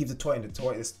and leave the toy. And the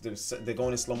toy, they're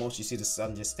going in slow motion. You see the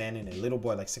son just standing there, little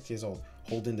boy, like 6 years old,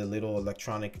 holding the little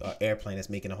electronic airplane that's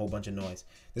making a whole bunch of noise.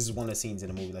 This is one of the scenes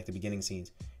in the movie, like the beginning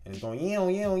scenes. And it's going, yo,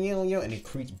 yo, yo, yo. And it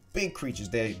big creatures.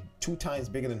 They're 2 times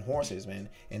bigger than horses, man.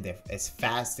 And they're as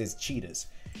fast as cheetahs.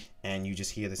 And you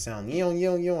just hear the sound, yo,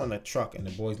 yo, yo, on the truck. And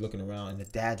the boy's looking around. And the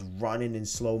dad's running in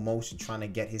slow motion, trying to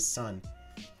get his son.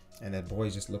 And the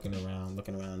boy's just looking around,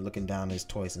 looking down at his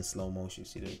toys in slow motion. You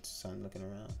see the son looking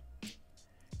around.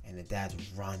 And the dad's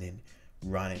running,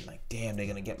 like, damn, they're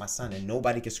gonna get my son. And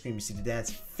nobody can scream. You see the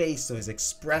dad's face, so his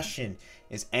expression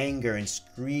is anger and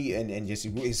scream, and just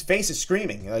his face is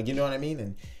screaming, like, you know what I mean?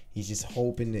 And he's just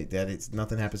hoping that it's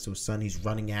nothing happens to his son. He's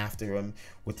running after him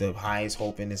with the highest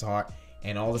hope in his heart.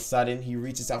 And all of a sudden, he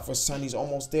reaches out for his son. He's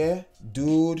almost there.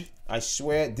 Dude, I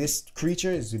swear, this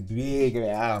creature is big.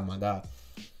 Oh my God.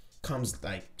 Comes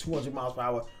like 200 miles per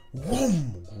hour.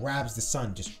 Whoom, grabs the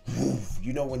son, just woof.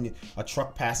 You know when a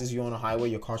truck passes you on a highway,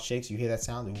 your car shakes, you hear that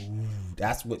sound? Woof.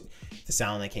 That's what the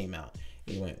sound that came out.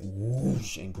 It went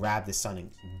whoosh and grabbed the son and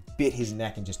bit his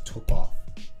neck and just took off.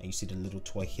 And you see the little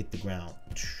toy hit the ground,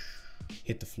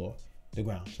 hit the floor, the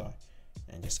ground, sorry,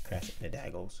 and just crash it. The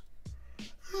dad goes.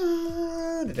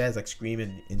 The dad's like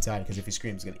screaming inside because if he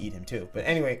screams, it's gonna eat him too. But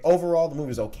anyway, overall, the movie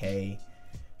was okay.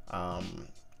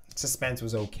 Suspense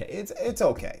was okay. It's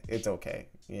okay. It's okay.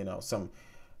 You know,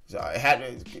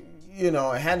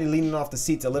 it had me leaning off the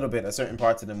seats a little bit at certain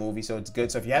parts of the movie, so it's good.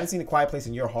 So if you haven't seen A Quiet Place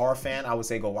and you're a horror fan, I would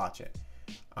say go watch it.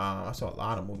 I saw a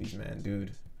lot of movies, man,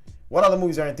 dude. What other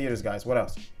movies are in theaters, guys? What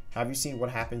else? Have you seen What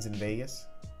Happens in Vegas?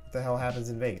 What the hell happens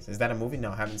in Vegas? Is that a movie?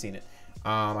 No, I haven't seen it.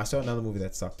 I saw another movie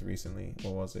that sucked recently.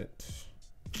 What was it?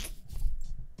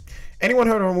 Anyone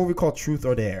heard of a movie called Truth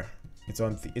or Dare? It's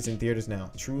in theaters now.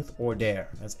 Truth or Dare.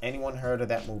 Has anyone heard of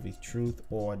that movie? Truth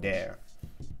or Dare.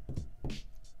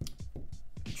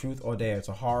 Truth or Dare. It's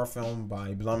a horror film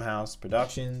by Blumhouse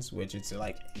Productions, which it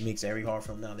makes every horror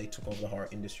film now. They took over the horror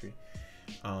industry.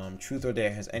 Truth or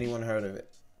Dare. Has anyone heard of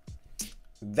it?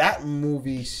 That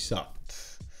movie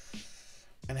sucked.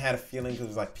 And I had a feeling because it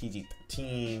was like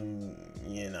PG-13,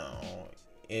 you know.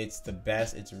 It's the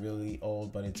best. It's really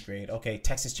old, but it's great. Okay,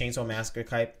 Texas Chainsaw Massacre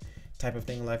type of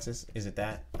thing, Alexis. Is it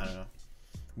that? I don't know.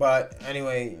 But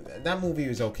anyway, that movie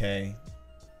was okay.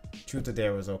 Truth or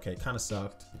Dare was okay. Kind of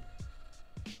sucked.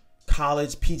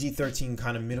 College PG-13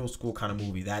 kind of middle school kind of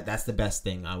movie. That's the best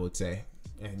thing, I would say.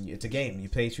 And it's a game. You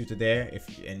play Truth or Dare.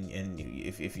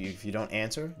 If you don't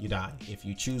answer, you die. If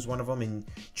you choose one of them in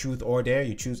Truth or Dare,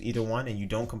 you choose either one, and you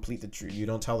don't complete the truth, you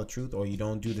don't tell the truth, or you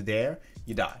don't do the dare,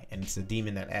 you die. And it's a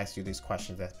demon that asks you these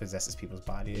questions that possesses people's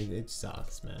body. It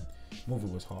sucks, man. The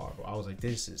movie was horrible. I was like,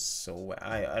 this is so.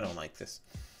 I don't like this.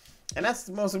 And that's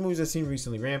most of the movies I've seen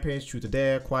recently. Rampage, Truth or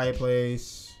Dare, Quiet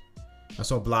Place. I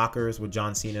saw Blockers with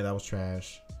John Cena. That was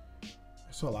trash.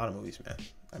 I saw a lot of movies, man.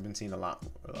 I've been seeing a lot.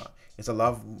 It's a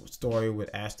love story with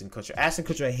Ashton Kutcher. Ashton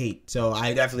Kutcher I hate, so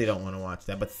I definitely don't want to watch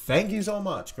that. But thank you so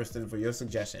much, Kristen, for your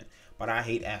suggestion. But I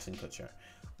hate Ashton Kutcher.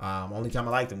 Only time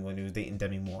I liked him when he was dating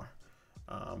Demi Moore,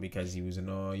 because he was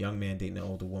a young man dating an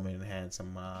older woman and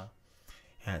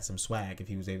had some swag if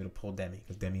he was able to pull Demi,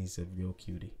 because Demi's a real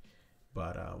cutie.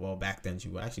 But well, back then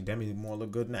Demi Moore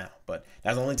look good now. But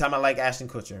that's the only time I like Ashton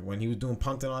Kutcher. When he was doing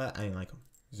Punked and all that, I didn't like him.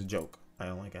 It's a joke. I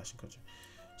don't like Ashton Kutcher.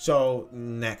 So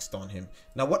next on him.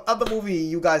 Now, what other movie are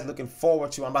you guys looking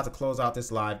forward to? I'm about to close out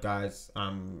this live, guys.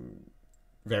 I'm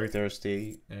very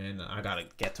thirsty and I gotta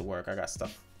get to work. I got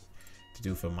stuff to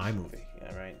do for my movie.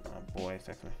 Yeah, right. Oh boy,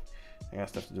 I got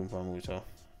stuff to do for my movie. So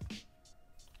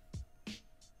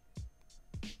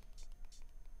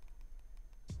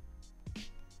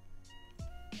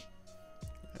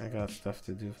I got stuff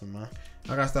to do for my.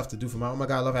 Oh my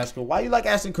god, I love Ashton Kutcher. Why you like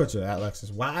Ashton Kutcher,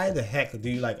 Alexis? Why the heck do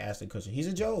you like Ashton Kutcher? He's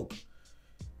a joke.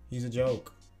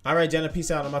 All right, Jenna, peace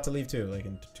out. I'm about to leave too, like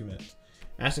in 2 minutes.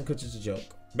 Ashton Kutcher's a joke.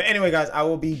 But anyway, guys, I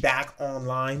will be back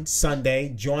online Sunday.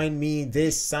 Join me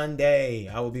this Sunday.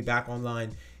 I will be back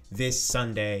online this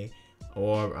Sunday.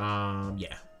 Or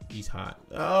yeah, he's hot.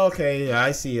 Okay,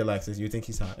 I see, Alexis. You think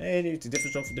he's hot? Hey, it's a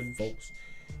different show for different folks.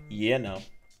 Yeah, no.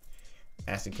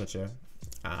 Ashton Kutcher.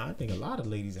 I think a lot of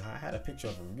ladies. I had a picture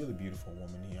of a really beautiful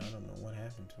woman here. I don't know what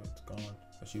happened to it. It's gone.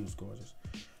 But she was gorgeous.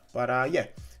 But yeah.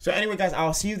 So anyway, guys,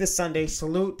 I'll see you this Sunday.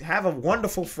 Salute. Have a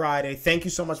wonderful Friday. Thank you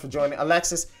so much for joining.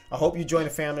 Alexis, I hope you join the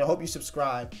family. I hope you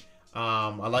subscribe.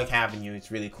 I like having you.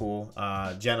 It's really cool.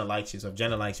 Jenna likes you. So if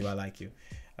Jenna likes you, I like you.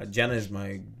 Jenna is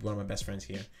one of my best friends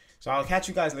here. So I'll catch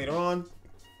you guys later on.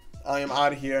 I am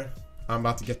out of here. I'm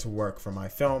about to get to work for my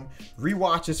film.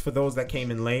 Rewatches for those that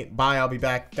came in late. Bye, I'll be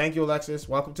back. Thank you, Alexis.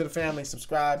 Welcome to the family.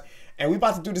 Subscribe. And we're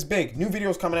about to do this big. New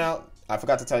videos coming out. I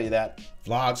forgot to tell you that.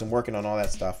 Vlogs. I'm working on all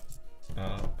that stuff.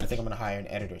 I think I'm going to hire an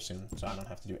editor soon, so I don't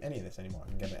have to do any of this anymore. I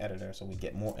can get an editor so we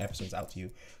get more episodes out to you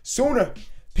sooner.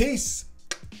 Peace.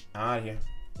 Out of here.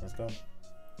 Let's go.